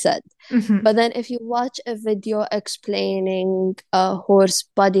what I said. Mhm. But then if you watch a video explaining a horse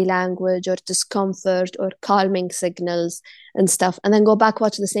body language or discomfort or calming signals and stuff, and then go back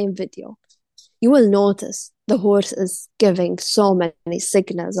watch the same video, you will notice the horse is giving so many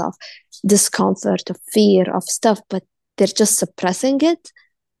signals of discomfort, of fear, of stuff, but they're just suppressing it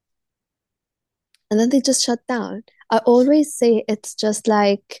and then they just shut down. I always say it's just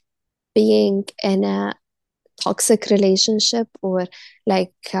like being in a toxic relationship or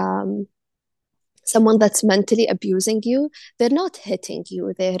like someone that's mentally abusing you. They're not hitting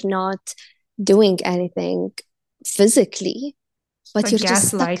you, they're not doing anything physically, but Like you're just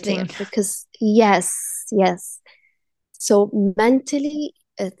stuck there gaslighting. because, yes, yes. So mentally,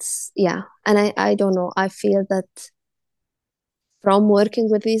 it's, yeah. And I don't know. I feel that from working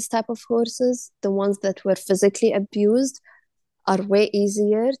with these type of horses, the ones that were physically abused are way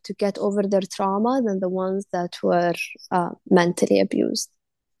easier to get over their trauma than the ones that were mentally abused.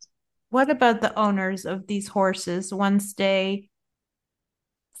 What about the owners of these horses once they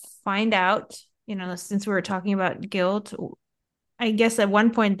find out, since we were talking about guilt, I guess at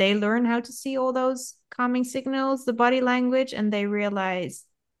one point they learn how to see all those calming signals, the body language, and they realize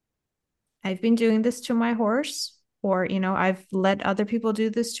I've been doing this to my horse, or, I've let other people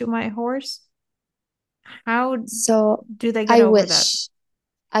do this to my horse. How So do they get I over that? wish,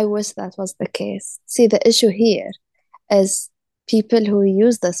 I wish that was the case. See, the issue here is people who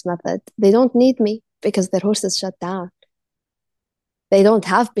use this method, they don't need me because their horse is shut down. They don't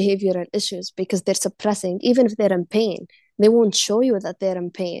have behavioral issues because they're suppressing, even if they're in pain. They won't show you that they're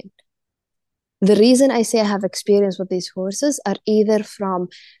in pain. The reason I say I have experience with these horses are either from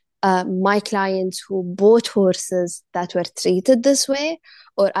my clients who bought horses that were treated this way,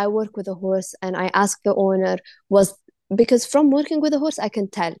 or I work with a horse and I ask the owner, was because from working with a horse, I can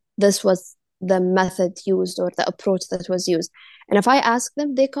tell this was the method used or the approach that was used. And if I ask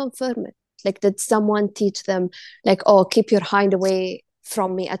them, they confirm it. Like, did someone teach them, like, oh, keep your hind away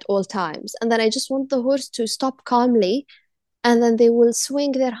from me at all times? And then I just want the horse to stop calmly and then they will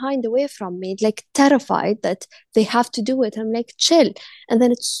swing their hind away from me, like terrified that they have to do it. I'm like, chill. And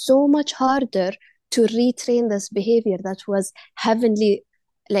then it's so much harder to retrain this behavior that was heavily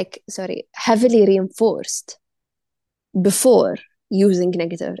reinforced before using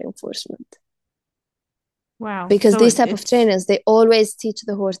negative reinforcement. Wow. Because So these type of it's trainers, they always teach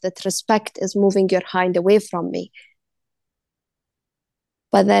the horse that respect is moving your hind away from me.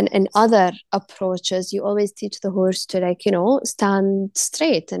 But then in other approaches, you always teach the horse to, like, stand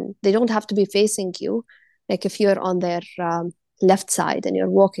straight and they don't have to be facing you. Like if you're on their left side and you're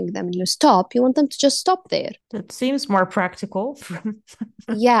walking them and you stop, you want them to just stop there. that seems more practical.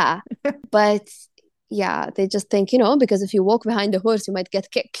 Yeah. But yeah, they just think, because if you walk behind the horse, you might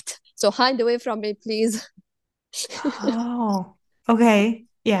get kicked. So hind away from me, please. Oh, okay.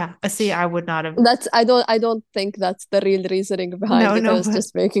 Yeah. See, I would not have. I don't think that's the real reasoning behind No, it. I no, was but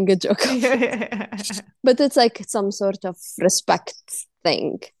just making a joke of it. yeah. But it's like some sort of respect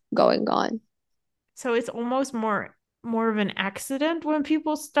thing going on. So it's almost more of an accident when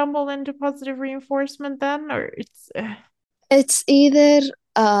people stumble into positive reinforcement then, or it's It's either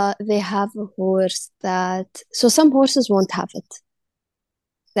they have a horse so some horses won't have it.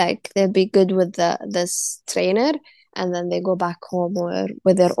 Like they'll be good with this trainer and then they go back home or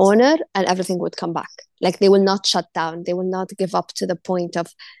with their owner and everything would come back. Like they will not shut down. They will not give up to the point of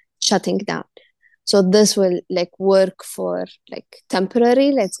shutting down. So this will like work for like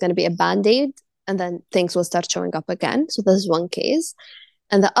temporary, like it's going to be a band-aid, and then things will start showing up again. So this is one case.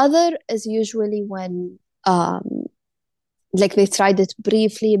 And the other is usually when like they tried it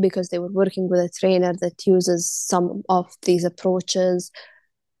briefly because they were working with a trainer that uses some of these approaches,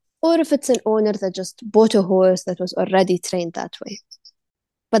 or if it's an owner that just bought a horse that was already trained that way.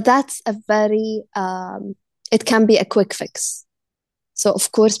 But that's a very, it can be a quick fix. So,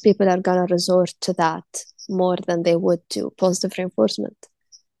 of course, people are going to resort to that more than they would to positive reinforcement.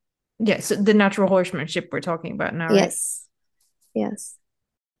 Yes, the natural horsemanship we're talking about now, right? Yes. Yes.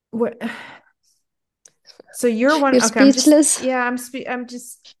 What? So you're one. You're Okay, speechless.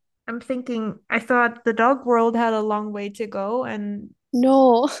 I'm thinking. I thought the dog world had a long way to go, and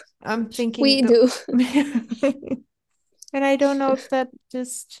No, I'm thinking we do. and I don't know if that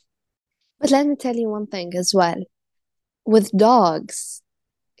just. But let me tell you one thing as well. With dogs,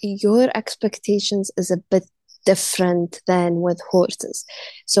 your expectations is a bit different than with horses.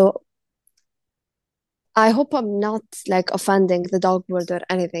 So I hope I'm not like offending the dog world or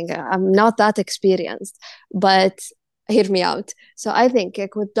anything. I'm not that experienced, but hear me out. So I think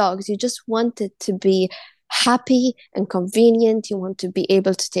like with dogs, you just want it to be happy and convenient. You want to be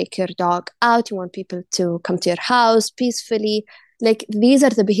able to take your dog out. You want people to come to your house peacefully. Like these are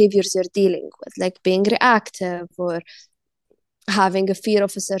the behaviors you're dealing with, like being reactive or having a fear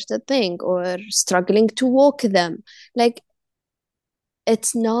of a certain thing or struggling to walk them. Like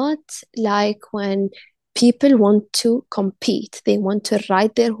it's not like when people want to compete, they want to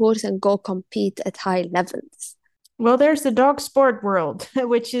ride their horse and go compete at high levels. Well, there's the dog sport world,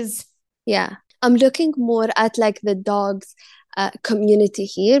 which is. Yeah. I'm looking more at like the dogs community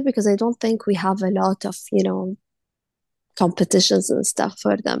here because I don't think we have a lot of, competitions and stuff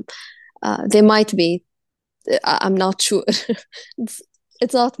for them. They might be, I'm not sure.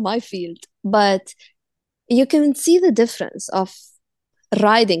 it's not my field, but you can see the difference of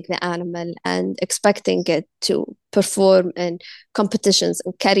riding the animal and expecting it to perform in competitions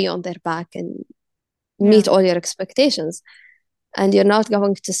and carry on their back and meet all your expectations. And you're not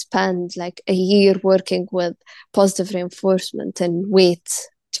going to spend like a year working with positive reinforcement and wait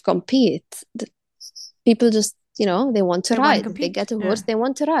to compete. People just, they want to ride. If they get a horse, they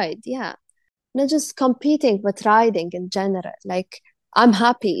want to ride. Yeah. Not just competing, but riding in general. Like, I'm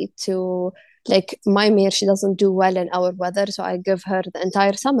happy to, like, my mare, she doesn't do well in our weather, so I give her the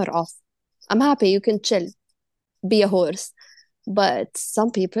entire summer off. I'm happy, you can chill, be a horse. But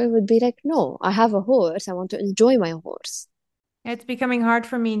some people would be like, no, I have a horse, I want to enjoy my horse. It's becoming hard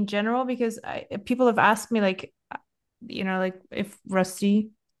for me in general because people have asked me, like, like if Rusty,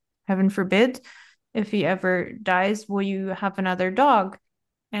 heaven forbid, if he ever dies, will you have another dog?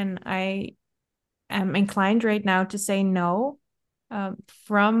 And I am inclined right now to say no,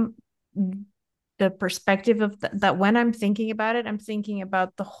 from the perspective of that when I'm thinking about it, I'm thinking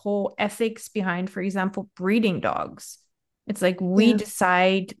about the whole ethics behind, for example, breeding dogs. It's like we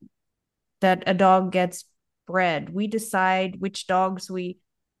decide that a dog gets bred. We decide which dogs we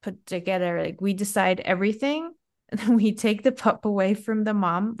put together. Like we decide everything. And then we take the pup away from the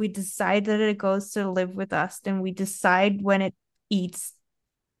mom. We decide that it goes to live with us. Then we decide when it eats,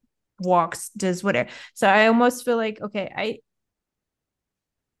 walks, does whatever. So I almost feel like, okay,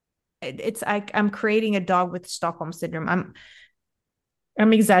 it's like I'm creating a dog with Stockholm syndrome.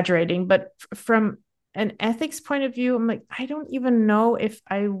 I'm exaggerating, but from an ethics point of view, I'm like, I don't even know if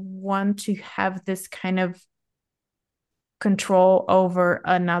I want to have this kind of control over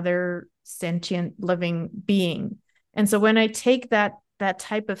another sentient living being. And so when I take that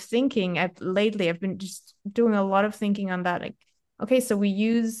type of thinking, lately I've been just doing a lot of thinking on that. Like, okay, so we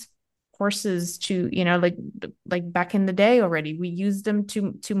use horses to, like back in the day already, we use them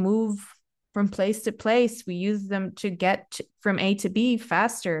to move from place to place. We use them to get from A to B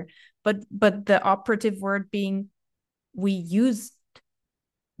faster. But the operative word being we used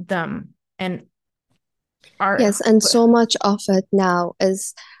them. And yes, and so much of it now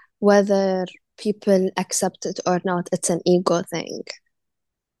is whether people accept it or not, it's an ego thing.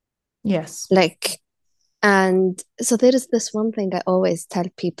 Yes. Like, and so there is this one thing I always tell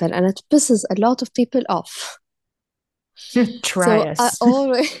people, and it pisses a lot of people off. Try us. I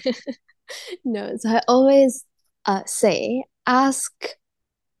always no, so I always say, ask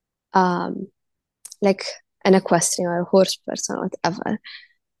like an equestrian or a horse person or whatever,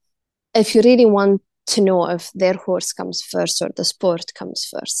 if you really want to know if their horse comes first or the sport comes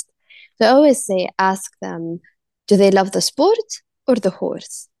first. So I always say, ask them, do they love the sport or the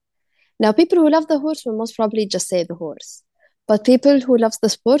horse? Now, people who love the horse will most probably just say the horse. But people who love the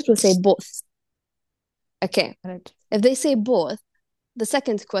sport will say both. Okay. Right. If they say both, the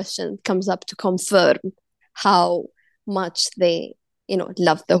second question comes up to confirm how much they,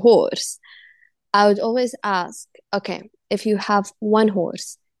 love the horse. I would always ask, okay, if you have one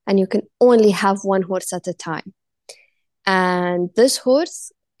horse and you can only have one horse at a time, and this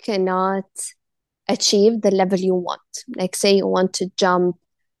horse cannot achieve the level you want, like say you want to jump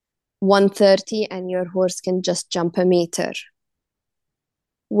 130 and your horse can just jump a meter,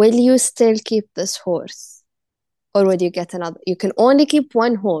 will you still keep this horse? Or would you get another? You can only keep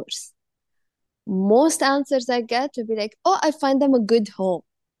one horse. Most answers I get would be like, oh, I find them a good home,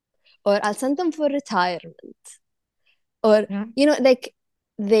 or I'll send them for retirement, or Yeah. like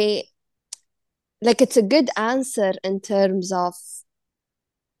they like it's a good answer in terms of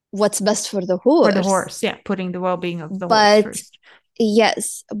what's best for the For the horse. horse, yeah, putting the well-being of the horse But first.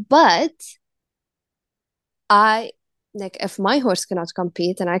 yes, but I like if my horse cannot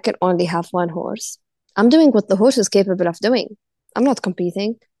compete and I can only have one horse, I'm doing what the horse is capable of doing. I'm not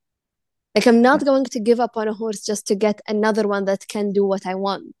competing. Like I'm not going to give up on a horse just to get another one that can do what I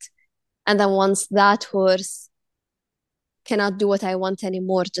want. And then once that horse cannot do what I want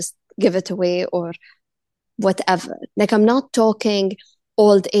anymore, just give it away or whatever. Like I'm not talking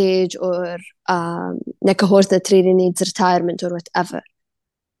old age or like a horse that really needs retirement or whatever.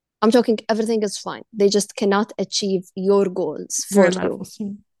 I'm talking everything is fine. They just cannot achieve your goals for Your you. levels.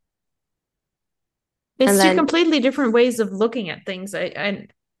 It's And two then completely different ways of looking at things.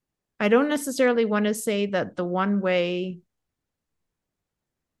 I don't necessarily want to say that the one way,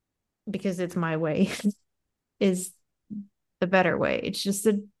 because it's my way, is the better way. It's just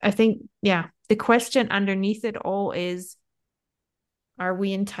that I think, yeah, the question underneath it all is, are we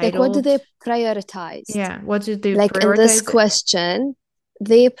like what do entitled? they prioritize? Yeah, what do they Like in this prioritize? question,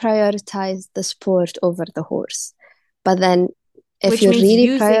 they prioritize the sport over the horse. But then if Which you means really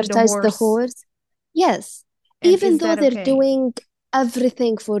using the prioritize the horse. horse, yes, And even is though that they're okay? doing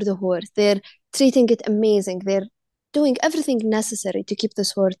everything for the horse, they're treating it amazing, they're doing everything necessary to keep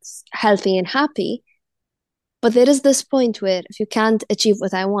this horse healthy and happy. But there is this point where if you can't achieve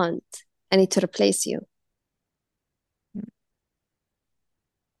what I want, I need to replace you.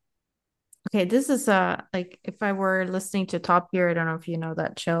 Okay, this is like if I were listening to Top Gear, I don't know if you know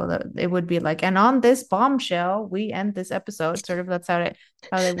that show, that it would be like, and on this bombshell, we end this episode. Sort of that's how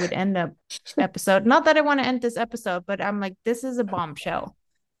they would end up episode. Not that I want to end this episode, but I'm like, this is a bombshell.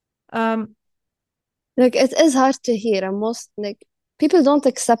 Um, Like it is hard to hear, and most like people don't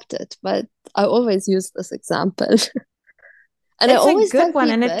accept it, but I always use this example. And I it's a always good tell one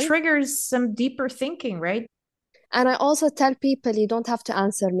and it people, triggers some deeper thinking, right? and I also tell people you don't have to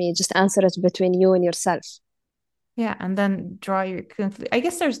answer me, just answer it between you and yourself. Yeah, and then draw your conclusion. I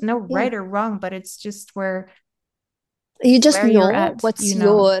guess there's no Yeah. right or wrong, but it's just You just where you're know at, what's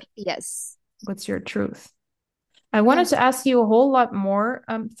your, yes. what's your truth. I Yeah, wanted to ask you a whole lot more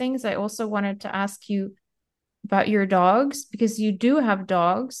things. I also wanted to ask you about your dogs because you do have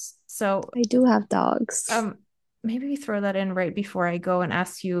dogs. So I do have dogs. maybe we throw that in right before I go and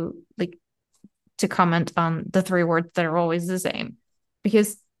ask you like to comment on the three words that are always the same.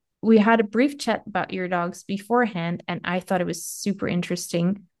 Because we had a brief chat about your dogs beforehand, and I thought it was super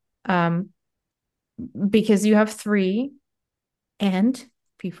interesting. Because you have three, and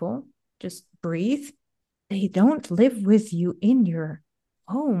people just breathe. They don't live with you in your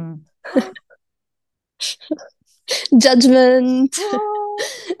home. Judgment. Oh.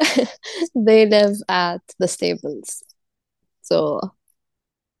 They live at the stables. So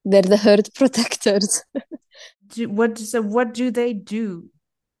they're the herd protectors. What do they do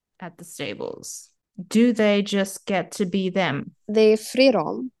at the stables? Do they just get to be them? They free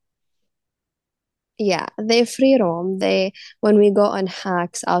roam. Yeah, they free roam. When we go on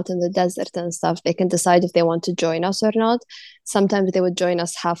hikes out in the desert and stuff, they can decide if they want to join us or not. Sometimes they would join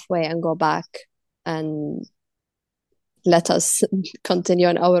us halfway and go back and let us continue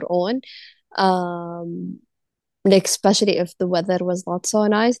on our own. Um, like especially if the weather was not so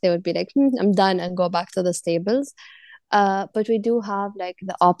nice, they would be like, I'm done and go back to the stables. But we do have like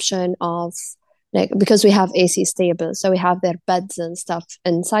the option of like because we have AC stables, so we have their beds and stuff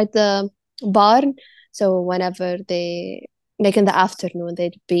inside the barn. So whenever they like in the afternoon,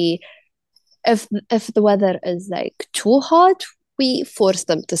 they'd be if the weather is like too hot, we force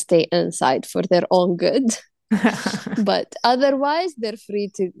them to stay inside for their own good. But otherwise, they're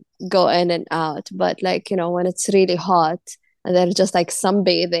free to go in and out. But like, when it's really hot and they're just like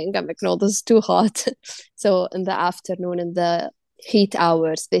sunbathing, I'm like, no, this is too hot. So in the afternoon, in the heat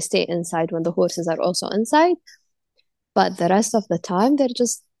hours, they stay inside when the horses are also inside. But the rest of the time, they're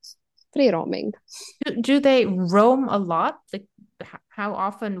just free roaming. Do they roam a lot? Like, how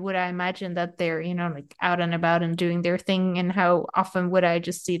often would I imagine that they're, like out and about and doing their thing, and how often would I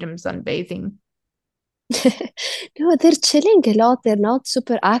just see them sunbathing? No, they're chilling a lot. They're not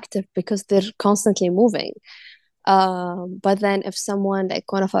super active because they're constantly moving. But then if someone like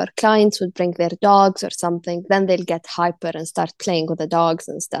one of our clients would bring their dogs or something, then they'll get hyper and start playing with the dogs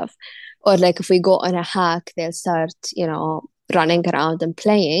and stuff. Or like if we go on a hike, they'll start, running around and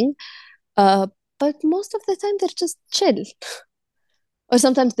playing. Uh, but most of the time they're just chill. Or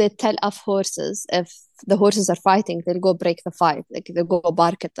sometimes they tell off horses if the horses are fighting, they'll go break the fight. Like they'll go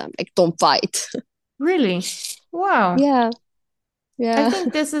bark at them, like don't fight. Really? Wow. Yeah, I yeah.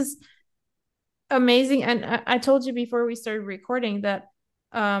 think this is amazing. And I told you before we started recording that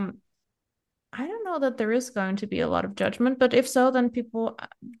um I don't know that there is going to be a lot of judgment, but if so, then people,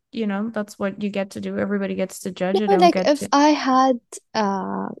 that's what you get to do. Everybody gets to judge. No, I don't like get if to. I had,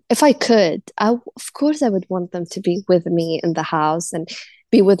 if I could, of course I would want them to be with me in the house and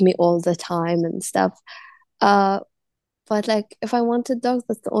be with me all the time and stuff. Uh, but like if I wanted dogs,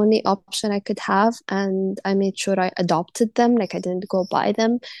 that's the only option I could have, and I made sure I adopted them. Like I didn't go buy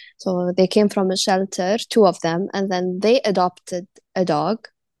them, so they came from a shelter, two of them, and then they adopted a dog,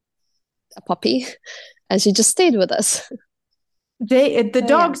 a puppy, and she just stayed with us. The So yeah.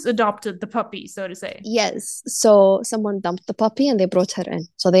 dogs adopted the puppy, so to say. Yes. So someone dumped the puppy and they brought her in.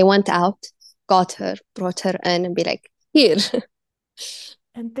 So they went out, got her, brought her in and be like, here.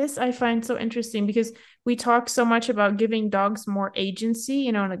 And this I find so interesting because we talk so much about giving dogs more agency,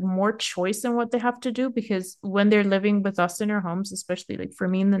 like more choice in what they have to do. Because when they're living with us in our homes, especially like for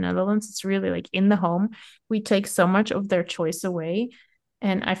me in the Netherlands, it's really like in the home, we take so much of their choice away.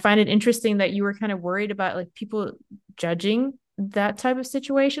 And I find it interesting that you were kind of worried about like people judging that type of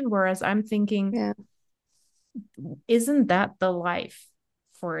situation. Whereas I'm thinking, Yeah. isn't that the life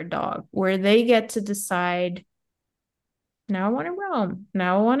for a dog where they get to decide, now I want to roam,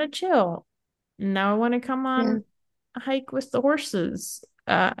 now I want to chill, now I want to come Yeah. on a hike with the horses,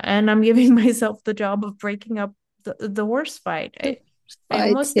 and I'm giving myself the job of breaking up the horse fight. The I fights.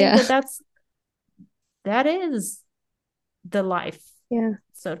 almost think Yeah. that is the life, Yeah.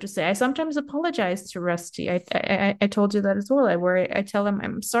 so to say. I sometimes apologize to Rusty. I told you that as well. Where I tell him,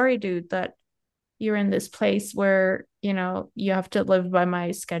 I'm sorry, dude, that you're in this place where you have to live by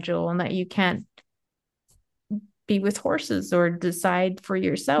my schedule and that you can't be with horses or decide for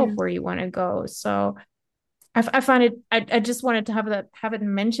yourself Yeah. where you want to go. So I find it. I just wanted to have it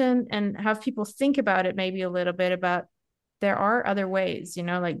mentioned and have people think about it maybe a little bit about there are other ways.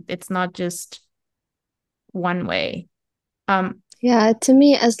 Like it's not just one way. Um, Yeah. To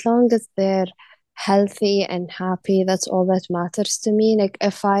me, as long as they're healthy and happy, that's all that matters to me. Like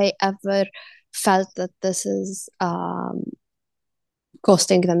if I ever felt that this is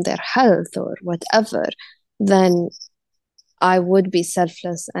costing them their health or whatever, then I would be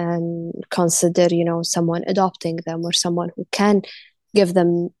selfless and consider, someone adopting them or someone who can give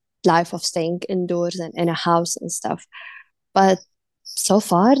them life of staying indoors and in a house and stuff. But so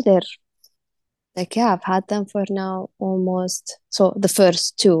far, they're like, yeah, I've had them for now almost. So the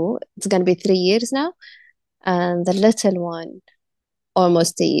first two, it's going to be 3 years now. And the little one,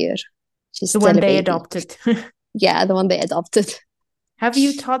 almost a year. She's the still one a they baby. adopted. Yeah, the one they adopted. Have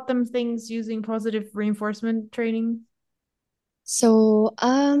you taught them things using positive reinforcement training, So,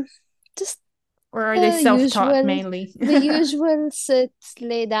 just or are they the self-taught usual, mainly? the usual sit,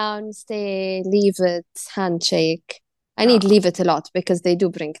 lay down, stay, leave it, handshake. I need Oh, leave it a lot because they do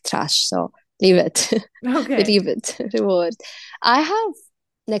bring trash. So leave it. They okay. leave it. Reward. I have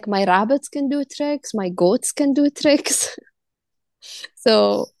like my rabbits can do tricks, my goats can do tricks.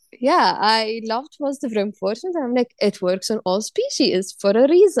 So yeah, I loved positive reinforcement. I'm like, it works on all species for a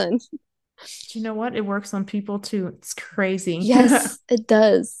reason. Do you know what? It works on people too. It's crazy. Yes, it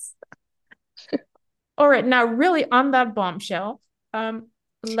does. All right, now really on that bombshell,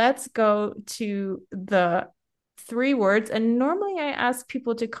 let's go to the 3 words. And normally I ask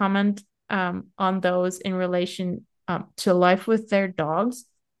people to comment on those in relation to life with their dogs.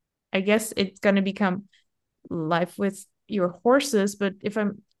 I guess it's going to become life with your horses, but if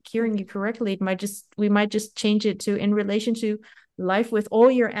I'm hearing you correctly, we might just change it to in relation to life with all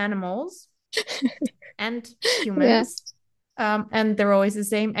your animals and Yeah. humans. And they're always the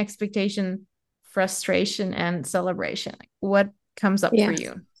same: expectation, frustration, and celebration. What comes up for Yeah.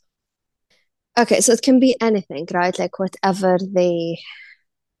 you? Okay, so it can be anything, right? Like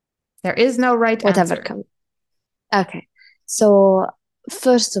There is no right whatever answer. comes. Okay. So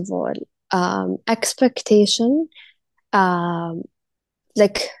first of all, expectation, um,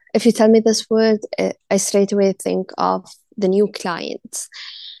 like if you tell me this word, I straight away think of the new clients.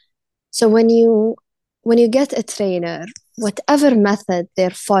 So when you get a trainer whatever method they're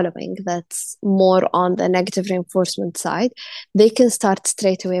following that's more on the negative reinforcement side, they can start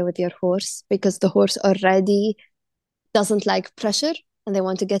straight away with your horse because the horse already doesn't like pressure and they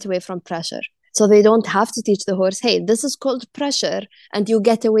want to get away from pressure. So they don't have to teach the horse, hey, this is called pressure and you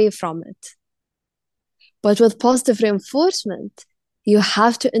get away from it. But with positive reinforcement, you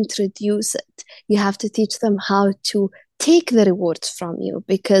have to introduce it. You have to teach them how to take the rewards from you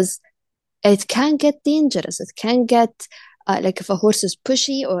because it can get dangerous. It can get like if a horse is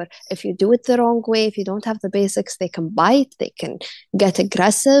pushy or if you do it the wrong way, if you don't have the basics, they can bite, they can get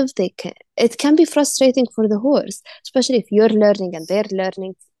aggressive, it can be frustrating for the horse, especially if you're learning and they're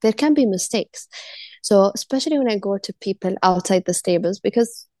learning, there can be mistakes. So especially when I go to people outside the stables,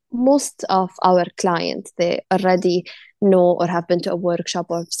 because most of our clients, they already know or have been to a workshop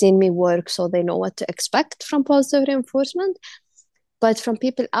or have seen me work, so they know what to expect from positive reinforcement. But from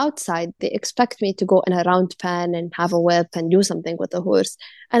people outside, they expect me to go in a round pen and have a whip and do something with the horse.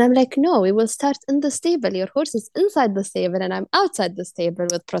 And I'm like, no, we will start in the stable. Your horse is inside the stable and I'm outside the stable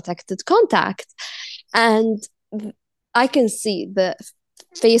with protected contact. And I can see the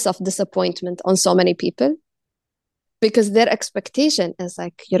face of disappointment on so many people because their expectation is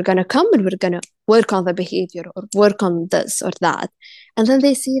like, you're going to come and we're going to work on the behavior or work on this or that. And then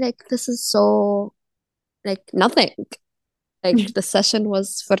they see like, this is so like nothing. Like the session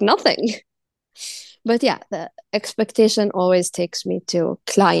was for nothing. But yeah, the expectation always takes me to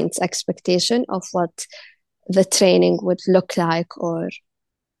clients' expectation of what the training would look like or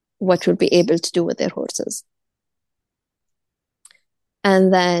what we'll be able to do with their horses.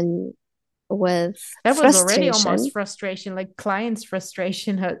 And then with That was already almost frustration, frustration, like clients'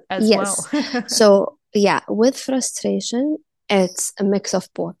 frustration as well. yes. So yeah, with frustration, it's a mix of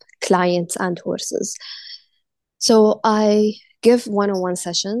both clients and horses. So I give one-on-one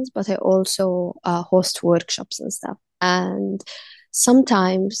sessions, but I also host workshops and stuff. And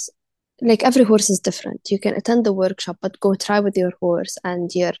sometimes, like every horse is different. You can attend the workshop, but go try with your horse, and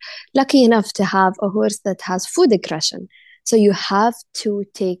you're lucky enough to have a horse that has food aggression. So you have to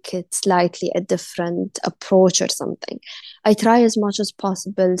take it slightly a different approach or something. I try as much as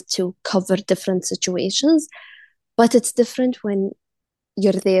possible to cover different situations, but it's different when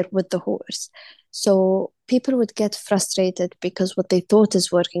you're there with the horse. So people would get frustrated because what they thought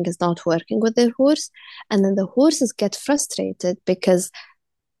is working is not working with their horse. And then the horses get frustrated because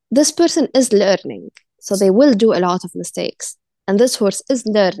this person is learning. So they will do a lot of mistakes. And this horse is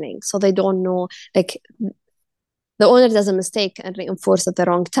learning. So they don't know, like, the owner does a mistake and reinforce at the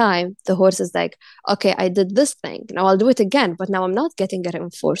wrong time. The horse is like, okay, I did this thing. Now I'll do it again, but now I'm not getting a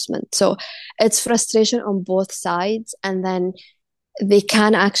reinforcement. So it's frustration on both sides. And then they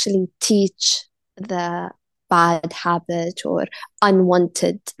can actually teach the bad habit or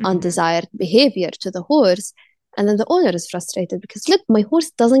unwanted, undesired behavior to the horse. And then the owner is frustrated because, look, my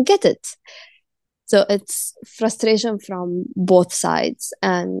horse doesn't get it. So it's frustration from both sides.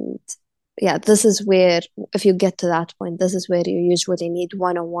 And yeah, this is where, if you get to that point, this is where you usually need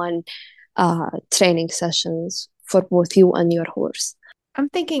one-on-one training sessions for both you and your horse. I'm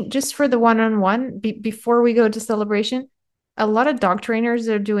thinking just for the one-on-one, before we go to celebration, a lot of dog trainers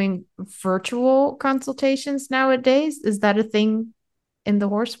are doing virtual consultations nowadays. Is that a thing in the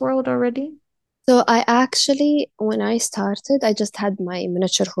horse world already? So I actually, when I started, I just had my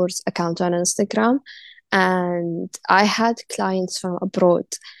miniature horse account on Instagram, and I had clients from abroad,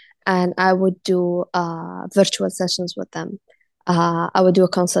 and I would do virtual sessions with them. I would do a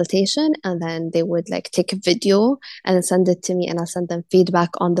consultation, and then they would like take a video and then send it to me, and I'll send them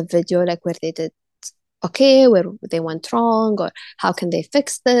feedback on the video, like where they did okay, where they went wrong, or how can they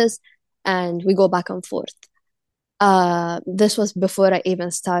fix this, and we go back and forth. This was before I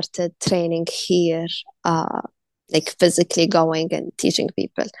even started training here, like physically going and teaching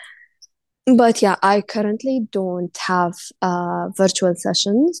people. But yeah, I currently don't have virtual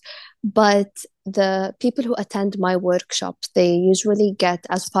sessions, but the people who attend my workshop, they usually get,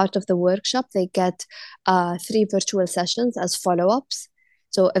 as part of the workshop, they get 3 virtual sessions as follow-ups.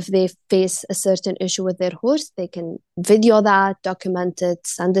 So if they face a certain issue with their horse, they can video that, document it,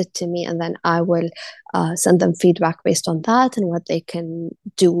 send it to me, and then I will send them feedback based on that and what they can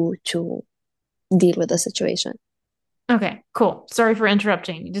do to deal with the situation. Okay, cool. Sorry for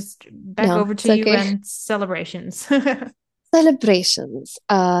interrupting. Just back No, over it's to you okay. and celebrations. Celebrations.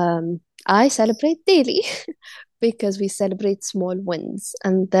 I celebrate daily because we celebrate small wins,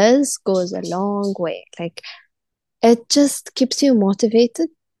 and this goes a long way. Like it just keeps you motivated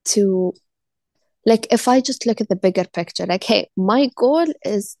to, like, if I just look at the bigger picture, like, hey, my goal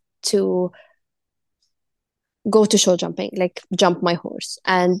is to go to show jumping, like jump my horse.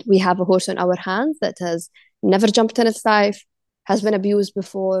 And we have a horse on our hands that has never jumped in its life, has been abused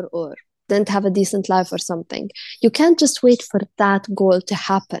before, or didn't have a decent life or something. You can't just wait for that goal to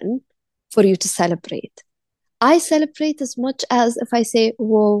happen for you to celebrate. I celebrate as much as if I say,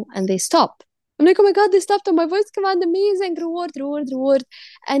 whoa, and they stop. I'm like, oh my God, they stopped on my voice command. Amazing. Reward, reward, reward.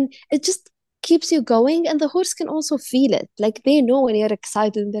 And it just keeps you going. And the horse can also feel it. Like they know when you're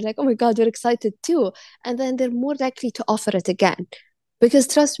excited and they're like, oh my God, you're excited too. And then they're more likely to offer it again. Because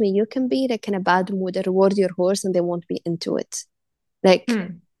trust me, you can be like in a bad mood and reward your horse and they won't be into it. Like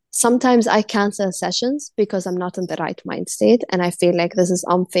sometimes I cancel sessions because I'm not in the right mind state. And I feel like this is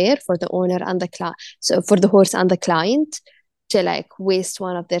unfair for the owner and the client. So for the horse and the client to like waste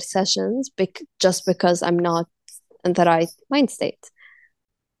one of their sessions just because I'm not in the right mind state.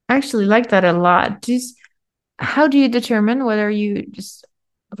 I actually like that a lot. How do you determine whether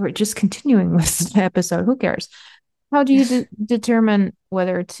we're just continuing with the episode? Who cares? How do you determine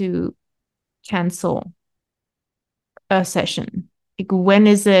whether to cancel a session? Like when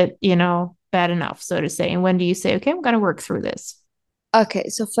is it, bad enough, so to say? And when do you say, okay, I'm going to work through this? Okay,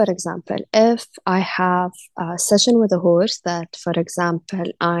 so for example, if I have a session with a horse that, for example,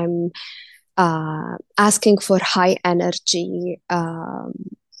 I'm asking for high energy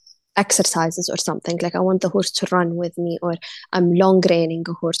exercises or something, like I want the horse to run with me, or I'm long reining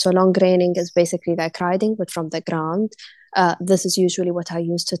a horse. So long reining is basically like riding, but from the ground. This is usually what I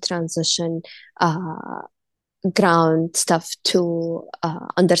use to transition ground stuff to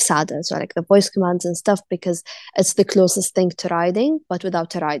under saddle, so like the voice commands and stuff, because it's the closest thing to riding, but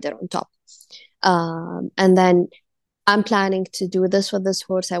without a rider on top. And then I'm planning to do this with this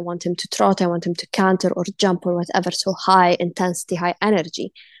horse. I want him to trot, I want him to canter or jump or whatever. So high intensity, high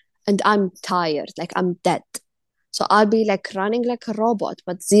energy. And I'm tired, like I'm dead. So I'll be like running like a robot,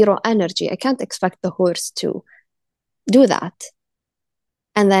 but zero energy. I can't expect the horse to do that.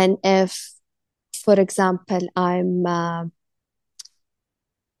 And then if, for example,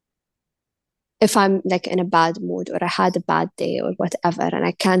 if I'm like in a bad mood or I had a bad day or whatever and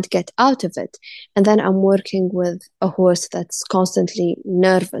I can't get out of it, and then I'm working with a horse that's constantly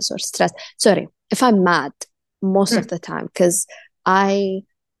nervous or stressed. Sorry, if I'm mad most of the time, because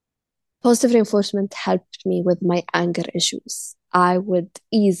positive reinforcement helped me with my anger issues. I would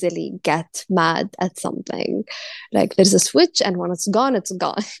easily get mad at something. Like there's a switch, and when it's gone, it's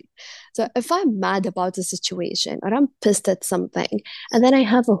gone. So if I'm mad about a situation or I'm pissed at something, and then I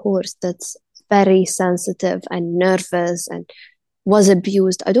have a horse that's very sensitive and nervous and was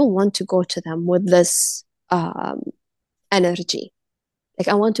abused, I don't want to go to them with this energy. Like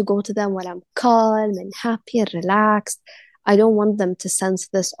I want to go to them when I'm calm and happy and relaxed. I don't want them to sense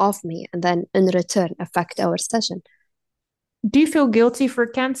this off me and then in return affect our session. Do you feel guilty for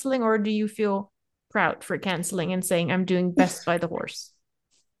canceling, or do you feel proud for canceling and saying, I'm doing best by the horse?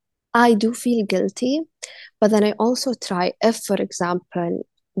 I do feel guilty, but then I also try, if, for example,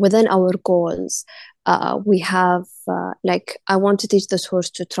 within our goals, we have like, I want to teach this horse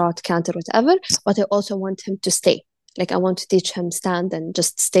to trot, canter, whatever, but I also want him to stay. Like I want to teach him stand and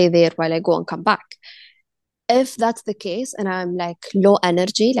just stay there while I go and come back. If that's the case and I'm like low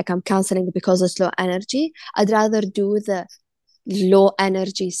energy, like I'm canceling because it's low energy, I'd rather do the low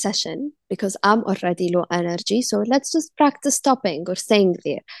energy session because I'm already low energy. So let's just practice stopping or staying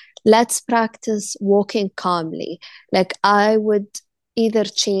there. Let's practice walking calmly. Like I would either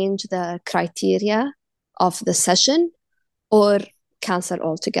change the criteria of the session or cancel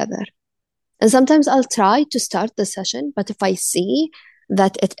altogether. And sometimes I'll try to start the session, but if I see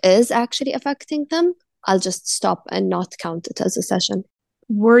that it is actually affecting them, I'll just stop and not count it as a session.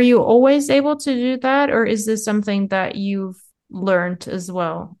 Were you always able to do that, or is this something that you've learned as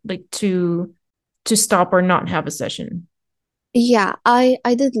well, like to stop or not have a session? Yeah, I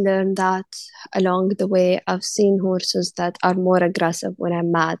did learn that along the way. I've seen horses that are more aggressive when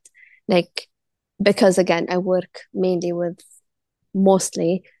I'm mad, like because again, I work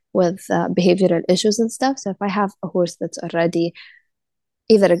mostly with behavioral issues and stuff. So if I have a horse that's already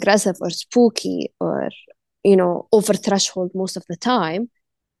either aggressive or spooky or over threshold most of the time,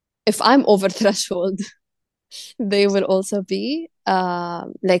 if I'm over threshold, they will also be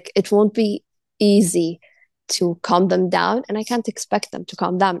like it won't be easy to calm them down, and I can't expect them to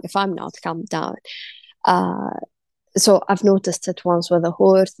calm down if I'm not calmed down. So I've noticed it once with a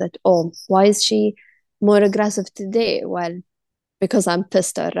horse that, oh, why is she more aggressive today? Well, because I'm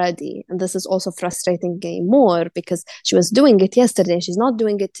pissed already. And this is also frustrating me more because she was doing it yesterday, she's not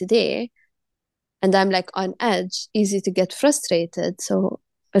doing it today. And I'm like on edge, easy to get frustrated. So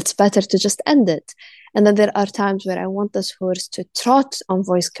it's better to just end it. And then there are times where I want this horse to trot on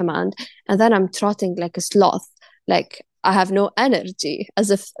voice command, and then I'm trotting like a sloth. Like I have no energy,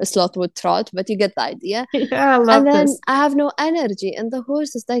 as if a sloth would trot, but you get the idea. Yeah, I And love then this. I have no energy, and the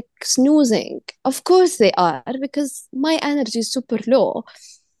horse is like snoozing. Of course they are, because my energy is super low.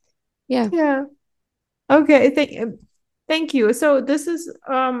 Yeah. Yeah. Okay. Thank you. So this is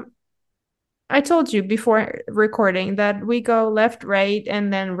I told you before recording that we go left, right,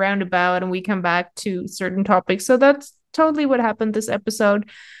 and then roundabout, and we come back to certain topics. So that's totally what happened this episode.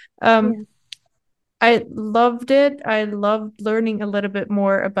 Yeah. I loved it. I loved learning a little bit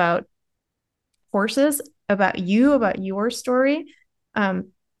more about horses, about you, about your story.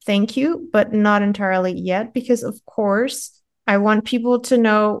 Um, Thank you, but not entirely yet, because of course I want people to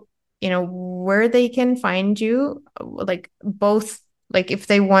know, where they can find you, like both, like if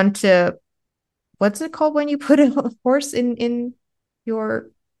they want to, what's it called when you put a horse in your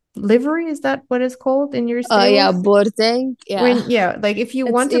livery? Is that what it's called in your Yeah, stables? boarding. Yeah. When, yeah, like if you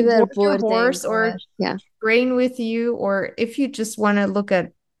It's want to either board your boarding horse or, or yeah. train with you, or if you just want to look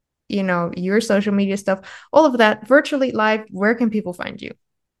at, your social media stuff, all of that virtually live, where can people find you?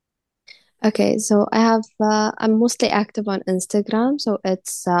 Okay, so I'm mostly active on Instagram. So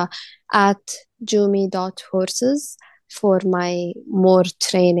it's at jumi.horses for my more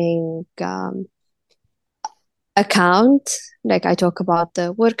training account. Like I talk about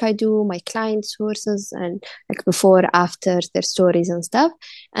the work I do, my clients' horses, and like before, after their stories and stuff.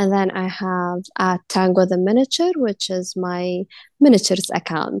 And then I have at Tango the Miniature, which is my miniatures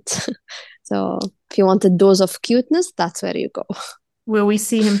account. So if you want a dose of cuteness, that's where you go. Will we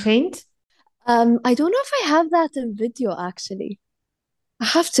see him paint? I don't know if I have that in video actually. I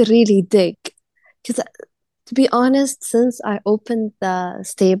have to really dig because, to be honest, since I opened the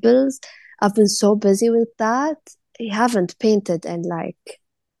stables, I've been so busy with that. I haven't painted in like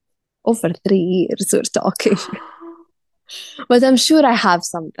over 3 years, we're talking. But I'm sure I have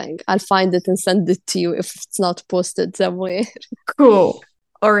something. I'll find it and send it to you if it's not posted somewhere. Cool.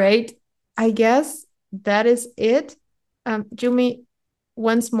 All right. I guess that is it. Jumi,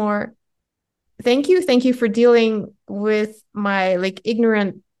 once more, thank you. Thank you for dealing with my like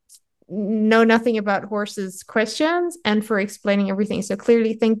ignorant, know nothing about horses questions, and for explaining everything so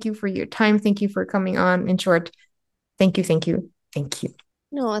clearly. Thank you for your time. Thank you for coming on. In short, thank you, thank you, thank you.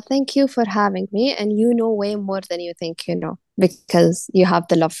 No, thank you for having me. And you know way more than you think you know because you have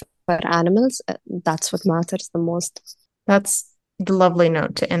the love for animals. That's what matters the most. That's the lovely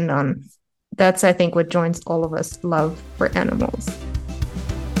note to end on. That's, I think, what joins all of us, love for animals.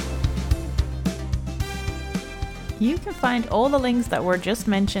 You can find all the links that were just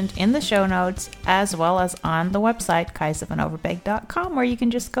mentioned in the show notes, as well as on the website kajsavanoverbeek.com, where you can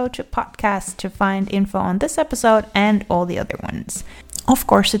just go to podcast to find info on this episode and all the other ones. Of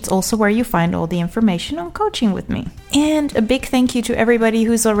course, it's also where you find all the information on coaching with me. And a big thank you to everybody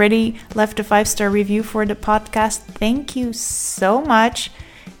who's already left a 5-star review for the podcast. Thank you so much.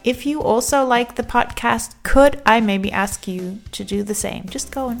 If you also like the podcast, could I maybe ask you to do the same?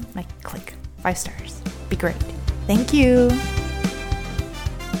 Just go and click 5 stars. Be great. Thank you.